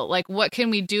feel? Like, what can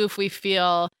we do if we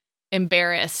feel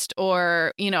embarrassed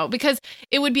or, because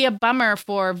it would be a bummer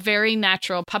for very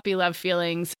natural puppy love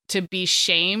feelings to be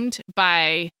shamed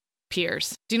by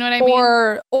peers. Do you know what I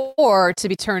mean? Or to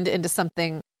be turned into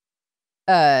something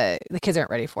the kids aren't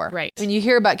ready for. Right. I mean, you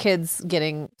hear about kids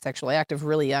getting sexually active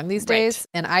really young these days.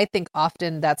 And I think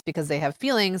often that's because they have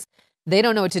feelings they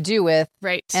don't know what to do with.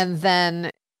 Right. And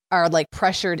then are like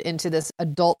pressured into this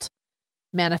adult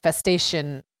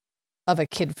manifestation of a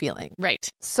kid feeling. Right.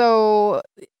 So,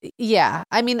 yeah.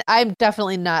 I mean, I'm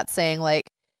definitely not saying like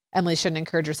Emily shouldn't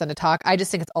encourage her son to talk. I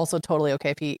just think it's also totally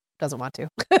okay if he doesn't want to.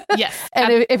 Yes.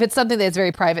 And if it's something that's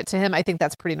very private to him, I think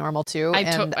that's pretty normal too.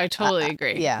 I totally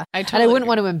agree. Yeah. I wouldn't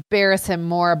want to embarrass him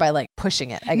more by like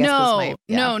pushing it, I guess.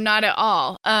 No, not at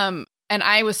all. And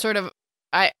I was sort of,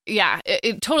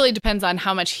 it totally depends on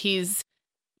how much he's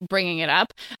bringing it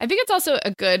up. I think it's also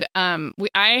a good, I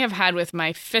have had with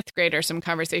my 5th grader some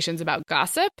conversations about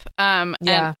gossip.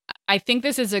 And I think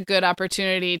this is a good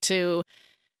opportunity to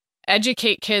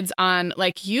educate kids on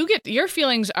like, your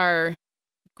feelings are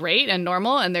great and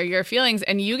normal and they're your feelings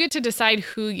and you get to decide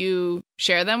who you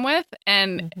share them with.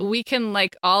 And we can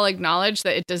like all acknowledge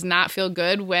that it does not feel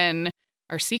good when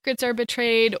our secrets are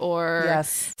betrayed or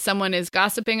someone is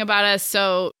gossiping about us.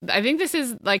 So I think this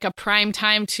is like a prime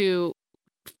time to,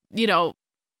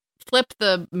 flip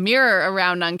the mirror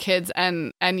around on kids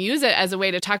and use it as a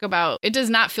way to talk about, it does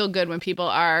not feel good when people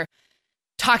are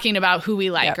talking about who we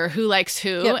like or who likes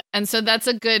who. Yep. And so that's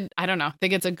a good, I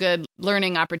think it's a good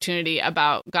learning opportunity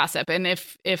about gossip. And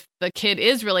if the kid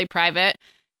is really private,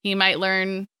 he might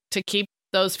learn to keep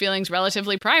those feelings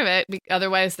relatively private.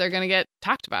 Otherwise they're going to get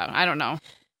talked about. I don't know.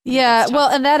 Yeah. Well,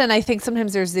 and I think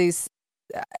sometimes there's these,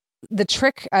 the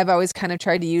trick I've always kind of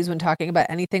tried to use when talking about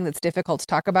anything that's difficult to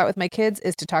talk about with my kids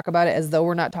is to talk about it as though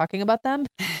we're not talking about them,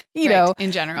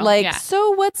 in general. Like,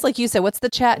 so what's, like you said, what's the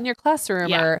chat in your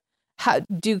classroom or how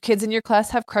do kids in your class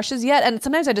have crushes yet? And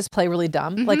sometimes I just play really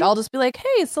dumb. Mm-hmm. Like I'll just be like,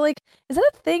 hey, so like, is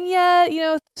that a thing yet?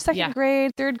 Second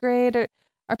grade, 3rd grade, or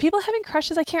are people having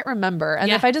crushes? I can't remember.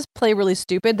 And if I just play really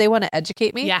stupid, they want to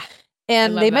educate me. Yeah.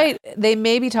 And they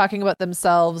may be talking about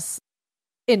themselves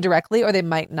indirectly or they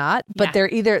might not, but they're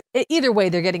either way,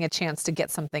 they're getting a chance to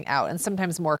get something out. And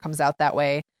sometimes more comes out that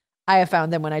way. I have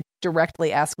found them when I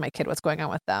directly ask my kid what's going on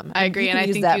with them. I agree. And I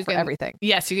think that for everything.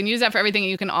 Yes, you can use that for everything.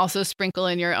 And you can also sprinkle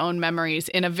in your own memories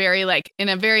in a very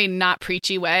not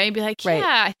preachy way. Be like,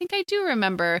 yeah, I think I do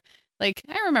remember. Like,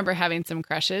 I remember having some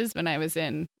crushes when I was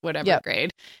in whatever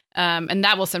grade. And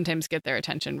that will sometimes get their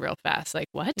attention real fast. Like,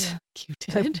 what? Yeah. You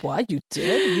did? Like, what? You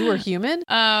did? You were human?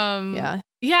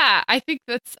 Yeah, I think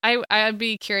I'd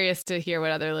be curious to hear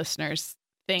what other listeners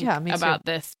think about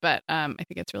this, but I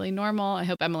think it's really normal. I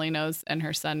hope Emily knows and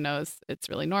her son knows it's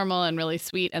really normal and really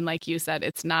sweet. And like you said,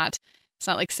 it's not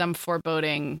like some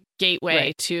foreboding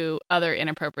gateway to other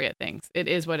inappropriate things. It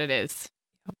is what it is.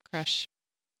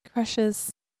 Crushes.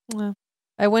 Well,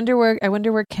 I wonder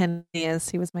where Kenny is.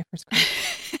 He was my first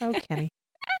crush. Oh, Kenny.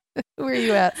 Where are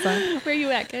you at, son? Where are you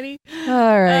at, Kenny?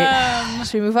 All right.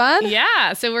 Should we move on?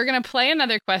 Yeah. So we're going to play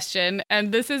another question.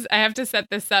 And I have to set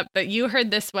this up, but you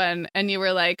heard this one and you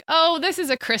were like, oh, this is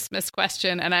a Christmas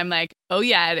question. And I'm like, oh,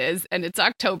 yeah, it is. And it's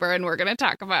October and we're going to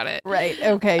talk about it. Right.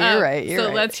 Okay. You're right.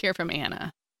 So let's hear from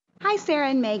Anna. Hi, Sarah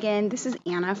and Megan. This is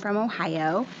Anna from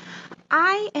Ohio.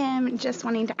 I am just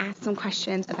wanting to ask some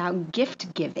questions about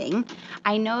gift giving.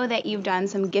 I know that you've done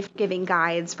some gift giving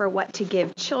guides for what to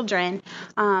give children,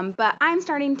 but I'm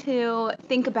starting to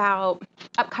think about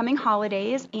upcoming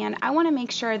holidays, and I want to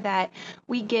make sure that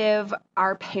we give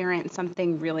our parents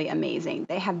something really amazing.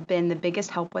 They have been the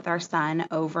biggest help with our son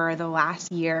over the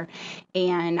last year,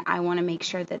 and I want to make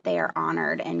sure that they are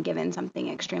honored and given something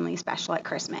extremely special at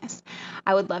Christmas.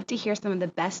 I would love to hear some of the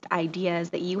best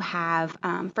ideas that you have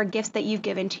for gifts that you've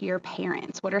given to your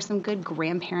parents. What are some good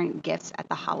grandparent gifts at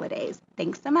the holidays?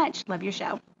 Thanks so much. Love your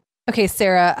show. Okay,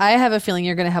 Sarah, I have a feeling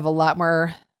you're going to have a lot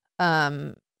more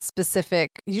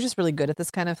specific. You're just really good at this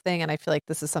kind of thing. And I feel like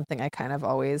this is something I kind of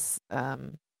always,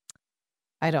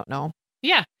 I don't know.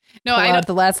 Yeah. No, I know at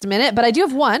the last minute, but I do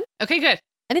have one. Okay, good.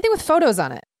 Anything with photos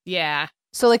on it. Yeah.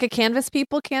 So like a canvas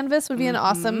would be an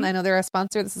awesome, I know they're a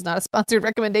sponsor. This is not a sponsored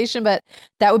recommendation, but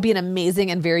that would be an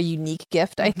amazing and very unique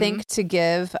gift, I think, to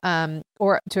give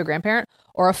or to a grandparent,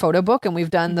 or a photo book. And we've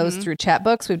done those through chat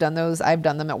books. We've done those. I've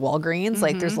done them at Walgreens.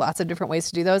 Like there's lots of different ways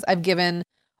to do those. I've given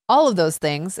all of those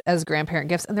things as grandparent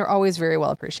gifts, and they're always very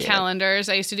well appreciated. Calendars.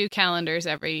 I used to do calendars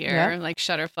every year, like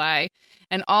Shutterfly.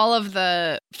 And all of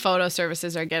the photo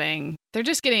services they're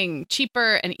just getting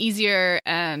cheaper and easier.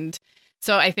 And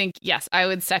so I think, yes, I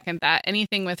would second that.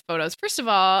 Anything with photos. First of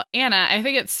all, Anna, I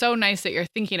think it's so nice that you're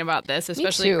thinking about this,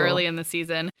 especially early in the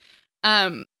season.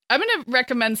 I'm going to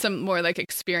recommend some more like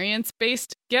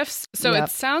experience-based gifts. So it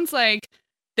sounds like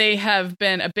they have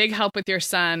been a big help with your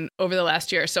son over the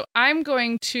last year. So I'm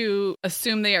going to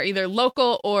assume they are either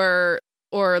local or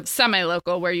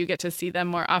semi-local, where you get to see them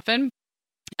more often.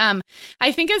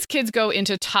 I think as kids go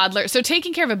into toddler, so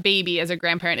taking care of a baby as a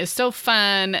grandparent is so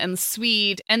fun and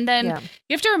sweet. And then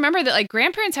you have to remember that like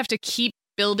grandparents have to keep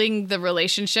building the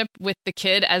relationship with the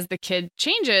kid as the kid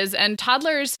changes, and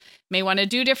toddlers may want to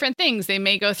do different things. They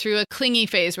may go through a clingy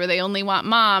phase where they only want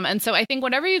mom. And so I think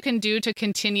whatever you can do to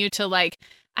continue to like,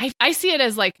 I see it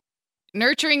as like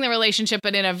nurturing the relationship,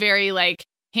 but in a very like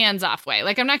hands-off way.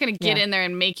 Like I'm not going to get in there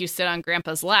and make you sit on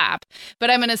grandpa's lap, but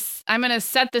I'm going to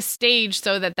set the stage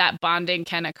so that bonding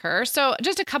can occur. So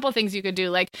just a couple of things you could do,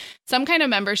 like some kind of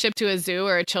membership to a zoo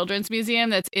or a children's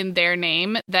museum that's in their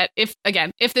name, that if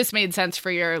this made sense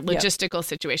for your logistical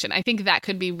situation, I think that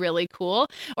could be really cool.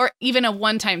 Or even a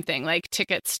one-time thing, like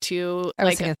tickets to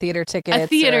like a theater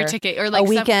ticket, or like a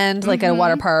weekend, like at a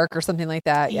water park or something like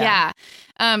that. Yeah.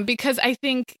 Because I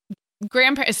think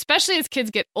grandparents, especially as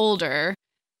kids get older,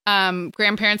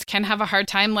 grandparents can have a hard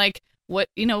time, like what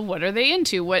are they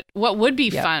into? What would be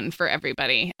fun for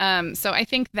everybody? So I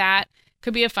think that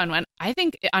could be a fun one. I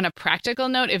think on a practical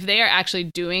note, if they are actually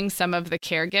doing some of the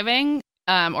caregiving,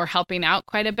 or helping out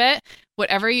quite a bit,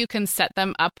 whatever you can set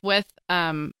them up with,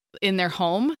 in their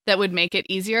home that would make it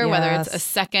easier, whether it's a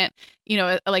second,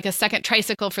 like a second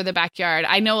tricycle for the backyard.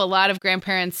 I know a lot of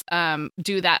grandparents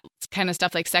do that kind of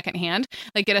stuff, like secondhand,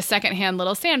 like get a secondhand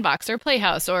little sandbox or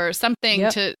playhouse or something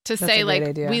to say like,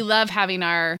 idea. We love having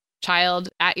our child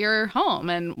at your home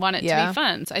and want it to be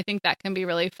fun. So I think that can be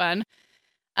really fun.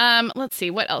 Let's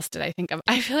see, what else did I think of?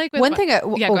 I feel like go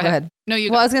ahead. No, you.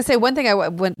 Well, I was gonna say one thing. I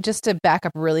went just to back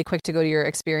up really quick to go to your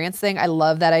experience thing. I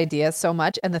love that idea so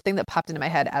much, and the thing that popped into my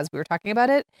head as we were talking about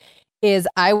it is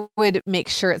I would make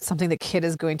sure it's something the kid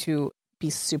is going to be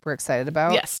super excited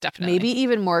about. Yes, definitely. Maybe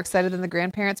even more excited than the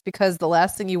grandparents, because the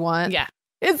last thing you want,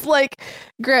 is like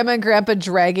grandma and grandpa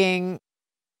dragging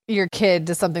your kid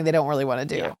to something they don't really want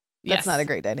to do. Yeah. That's not a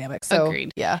great dynamic. So,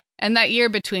 agreed. Yeah. And that year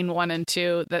between 1 and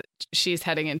 2 that she's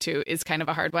heading into is kind of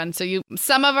a hard one. So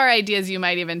some of our ideas you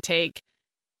might even take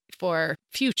for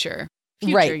future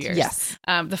years. Yes.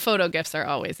 The photo gifts are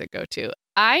always a go-to.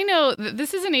 I know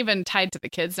this isn't even tied to the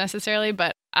kids necessarily,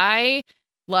 but I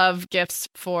love gifts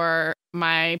for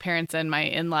my parents and my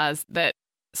in-laws that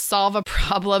solve a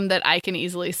problem that I can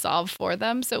easily solve for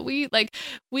them. So we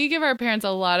give our parents a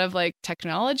lot of like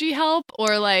technology help,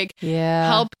 or like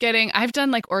help getting, I've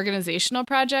done like organizational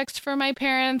projects for my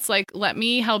parents. Like, let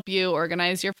me help you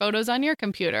organize your photos on your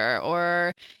computer,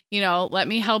 or, let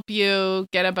me help you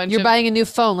get a bunch You're buying a new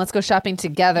phone. Let's go shopping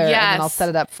together. Yes. And then I'll set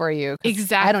it up for you.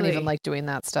 Exactly. I don't even like doing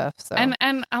that stuff. So, and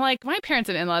I like my parents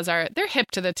and in-laws they're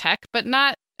hip to the tech, but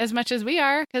not as much as we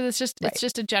are, because it's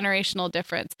just a generational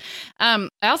difference. I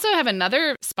also have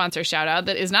another sponsor shout out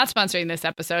that is not sponsoring this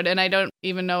episode, and I don't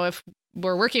even know if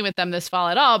we're working with them this fall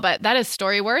at all, but that is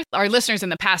Storyworth. Our listeners in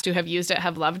the past who have used it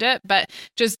have loved it, but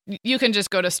you can just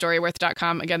go to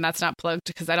storyworth.com. Again, that's not plugged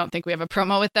because I don't think we have a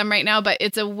promo with them right now, but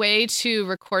it's a way to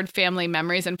record family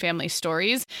memories and family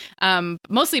stories,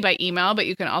 mostly by email, but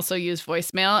you can also use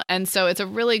voicemail. And so it's a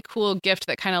really cool gift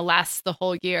that kind of lasts the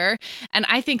whole year. And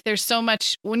I think there's so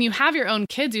much, when you have your own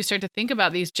kids, you start to think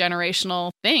about these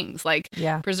generational things, like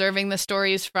preserving the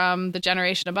stories from the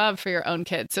generation above for your own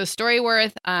kids. So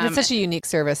Storyworth. It's such a unique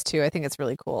service too. I think it's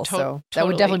really cool. So that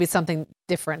would definitely be something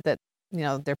different that,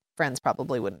 their friends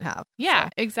probably wouldn't have. Yeah, so.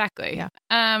 exactly. Yeah.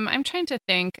 I'm trying to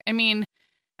think. I mean,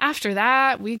 after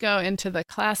that, we go into the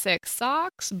classic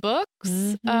socks, books.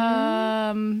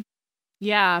 Mm-hmm.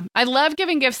 Yeah, I love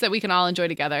giving gifts that we can all enjoy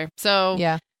together. So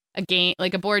a game,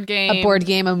 like a board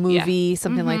game, a movie,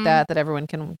 something like that everyone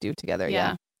can do together.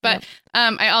 Yeah. But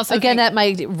I also think that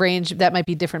might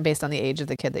be different based on the age of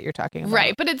the kid that you're talking about.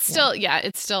 Right. But it's still,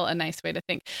 it's still a nice way to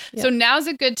think. Yeah. So now's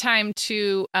a good time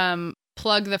to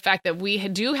plug the fact that we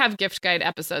do have gift guide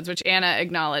episodes, which Anna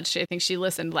acknowledged. I think she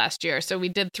listened last year. So we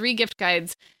did 3 gift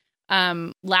guides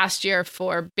last year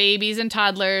for babies and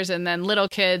toddlers, and then little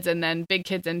kids, and then big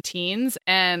kids and teens.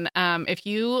 And if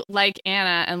you, like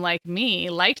Anna and like me,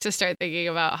 like to start thinking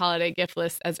about holiday gift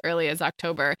lists as early as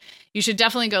October, you should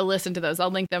definitely go listen to those. I'll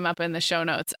link them up in the show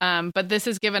notes. But this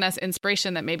has given us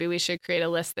inspiration that maybe we should create a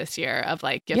list this year of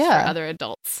like gifts for other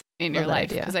adults in your life,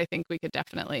 because I think we could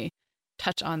definitely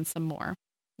touch on some more.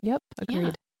 Yep, agreed. Yeah.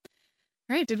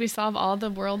 All right, did we solve all the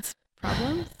world's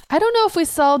problems? I don't know if we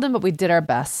solved them, but we did our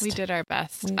best. We did our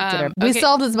best. We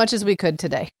solved as much as we could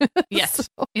today. Yes,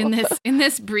 in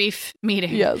this brief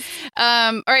meeting. Yes.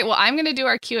 All right. Well, I'm going to do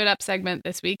our Cue It Up segment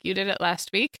this week. You did it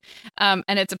last week, and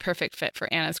it's a perfect fit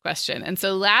for Anna's question. And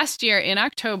so last year in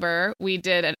October, we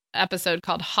did an episode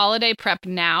called Holiday Prep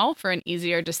Now for an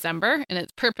Easier December, and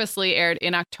it's purposely aired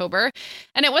in October.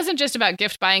 And it wasn't just about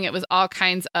gift buying. It was all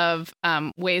kinds of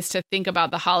ways to think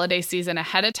about the holiday season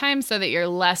ahead of time so that you're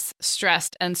less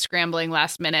stressed and scrambling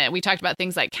last minute. We talked about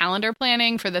things like calendar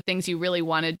planning for the things you really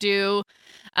want to do,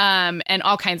 and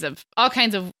all kinds of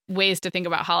ways to think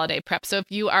about holiday prep. So if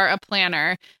you are a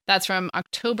planner, that's from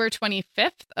October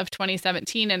 25th of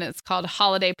 2017, and it's called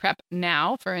Holiday Prep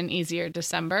Now for an Easier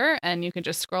December. And you can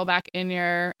just scroll back in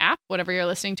your app, whatever you're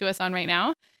listening to us on right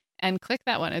now, and click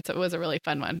that one. It was a really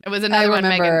fun one. It was another one,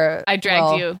 Megan. I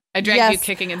dragged you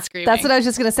kicking and screaming. That's what I was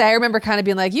just going to say. I remember kind of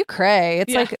being like, you cray.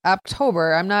 It's like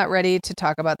October. I'm not ready to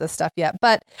talk about this stuff yet.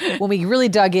 But when we really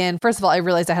dug in, first of all, I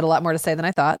realized I had a lot more to say than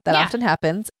I thought. That often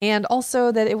happens. And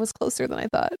also that it was closer than I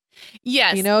thought.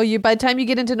 Yes. By the time you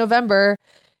get into November,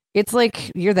 it's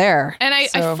like you're there. And I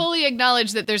fully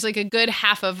acknowledge that there's like a good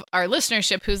half of our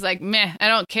listenership who's like, meh, I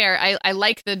don't care. I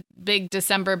like the big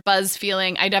December buzz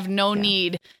feeling. I'd have no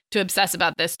need to obsess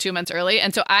about this 2 months early.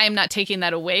 And so I am not taking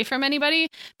that away from anybody.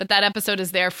 But that episode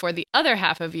is there for the other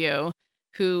half of you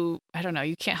who, I don't know,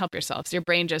 you can't help yourselves. Your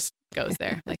brain just goes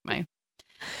there like mine.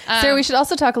 So we should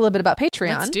also talk a little bit about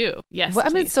Patreon. Let's do. Yes. Well,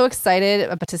 I'm so excited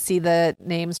to see the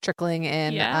names trickling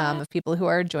in of people who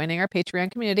are joining our Patreon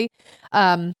community.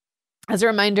 As a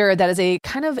reminder, that is a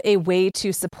kind of a way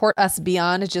to support us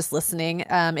beyond just listening.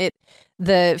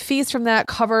 The fees from that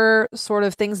cover sort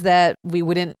of things that we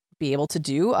wouldn't be able to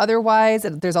do otherwise.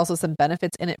 And there's also some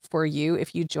benefits in it for you.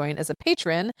 If you join as a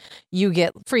patron, you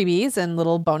get freebies and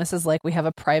little bonuses, like we have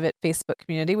a private Facebook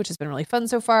community, which has been really fun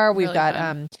so far. We've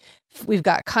got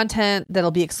content that'll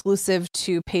be exclusive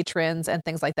to patrons and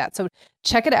things like that. So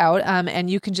check it out. And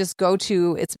you can just go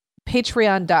to, it's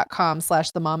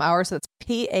patreon.com/themomhour. So that's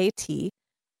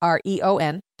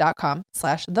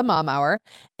patreon.com/themomhour.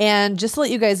 And just to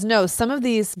let you guys know, some of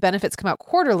these benefits come out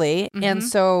quarterly. Mm-hmm. And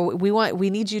so we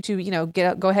need you to,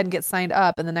 go ahead and get signed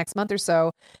up in the next month or so,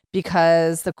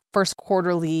 because the first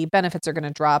quarterly benefits are going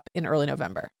to drop in early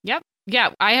November. Yep.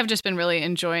 Yeah, I have just been really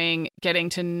enjoying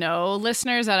getting to know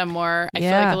listeners at a more, I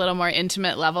feel like a little more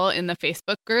intimate level in the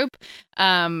Facebook group.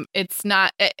 It's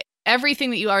not... Everything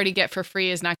that you already get for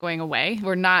free is not going away.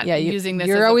 We're not using this.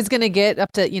 You're always going to get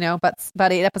up to,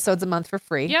 about 8 episodes a month for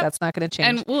free. Yep. That's not going to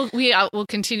change. And we'll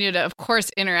continue to, of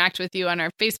course, interact with you on our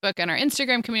Facebook and our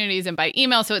Instagram communities and by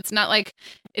email. So it's not like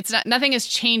nothing is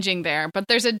changing there, but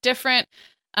there's a different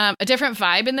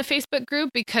vibe in the Facebook group,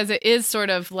 because it is sort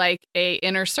of like a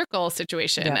inner circle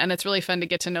situation, and it's really fun to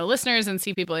get to know listeners and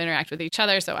see people interact with each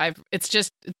other. So it's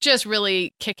just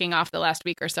really kicking off the last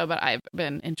week or so, but I've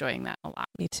been enjoying that a lot.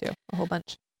 Me too, a whole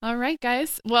bunch. All right,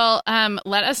 guys. Well,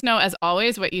 let us know, as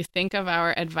always, what you think of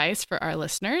our advice for our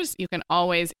listeners. You can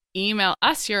always email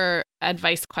us your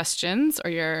advice questions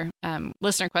or your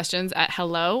listener questions at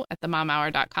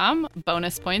hello@themomhour.com.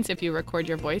 Bonus points if you record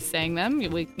your voice saying them.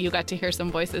 You got to hear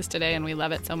some voices today, and we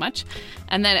love it so much.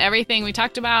 And then everything we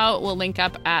talked about will link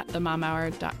up at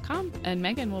themomhour.com. And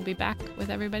Megan will be back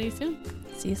with everybody soon.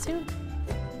 See you soon.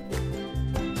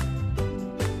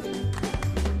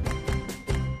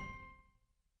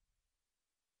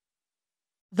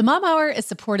 The Mom Hour is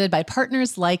supported by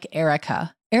partners like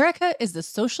Erica. Erica is the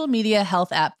social media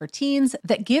health app for teens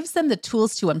that gives them the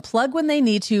tools to unplug when they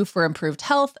need to for improved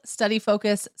health, study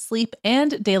focus, sleep,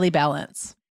 and daily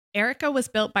balance. Erica was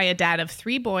built by a dad of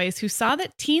 3 boys who saw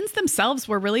that teens themselves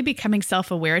were really becoming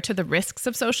self-aware to the risks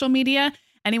of social media,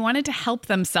 and he wanted to help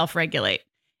them self-regulate.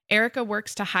 Erica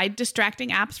works to hide distracting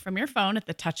apps from your phone at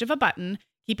the touch of a button,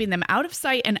 keeping them out of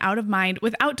sight and out of mind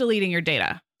without deleting your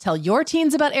data. Tell your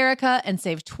teens about Erica and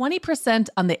save 20%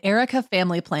 on the Erica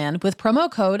family plan with promo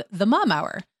code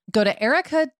TheMomHour. Go to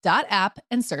erica.app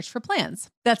and search for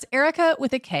plans. That's Erica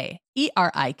with a K,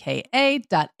 ERIKA.app,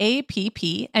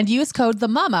 and use code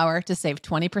TheMomHour to save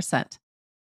 20%.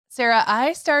 Sarah,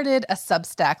 I started a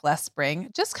Substack last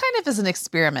spring, just kind of as an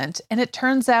experiment, and it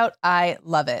turns out I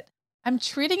love it. I'm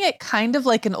treating it kind of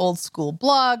like an old school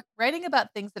blog, writing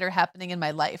about things that are happening in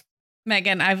my life.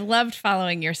 Megan, I've loved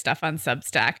following your stuff on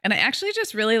Substack, and I actually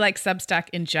just really like Substack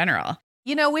in general.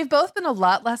 You know, we've both been a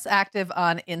lot less active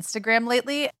on Instagram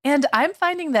lately, and I'm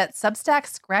finding that Substack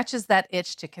scratches that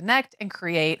itch to connect and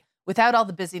create without all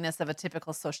the busyness of a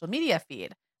typical social media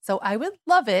feed. So I would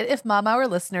love it if Mom Hour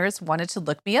listeners wanted to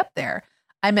look me up there.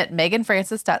 I'm at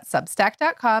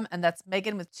meganfrancis.substack.com, and that's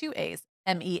Megan with 2 A's,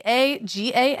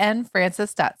 MEAGAN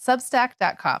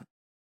Francis.substack.com.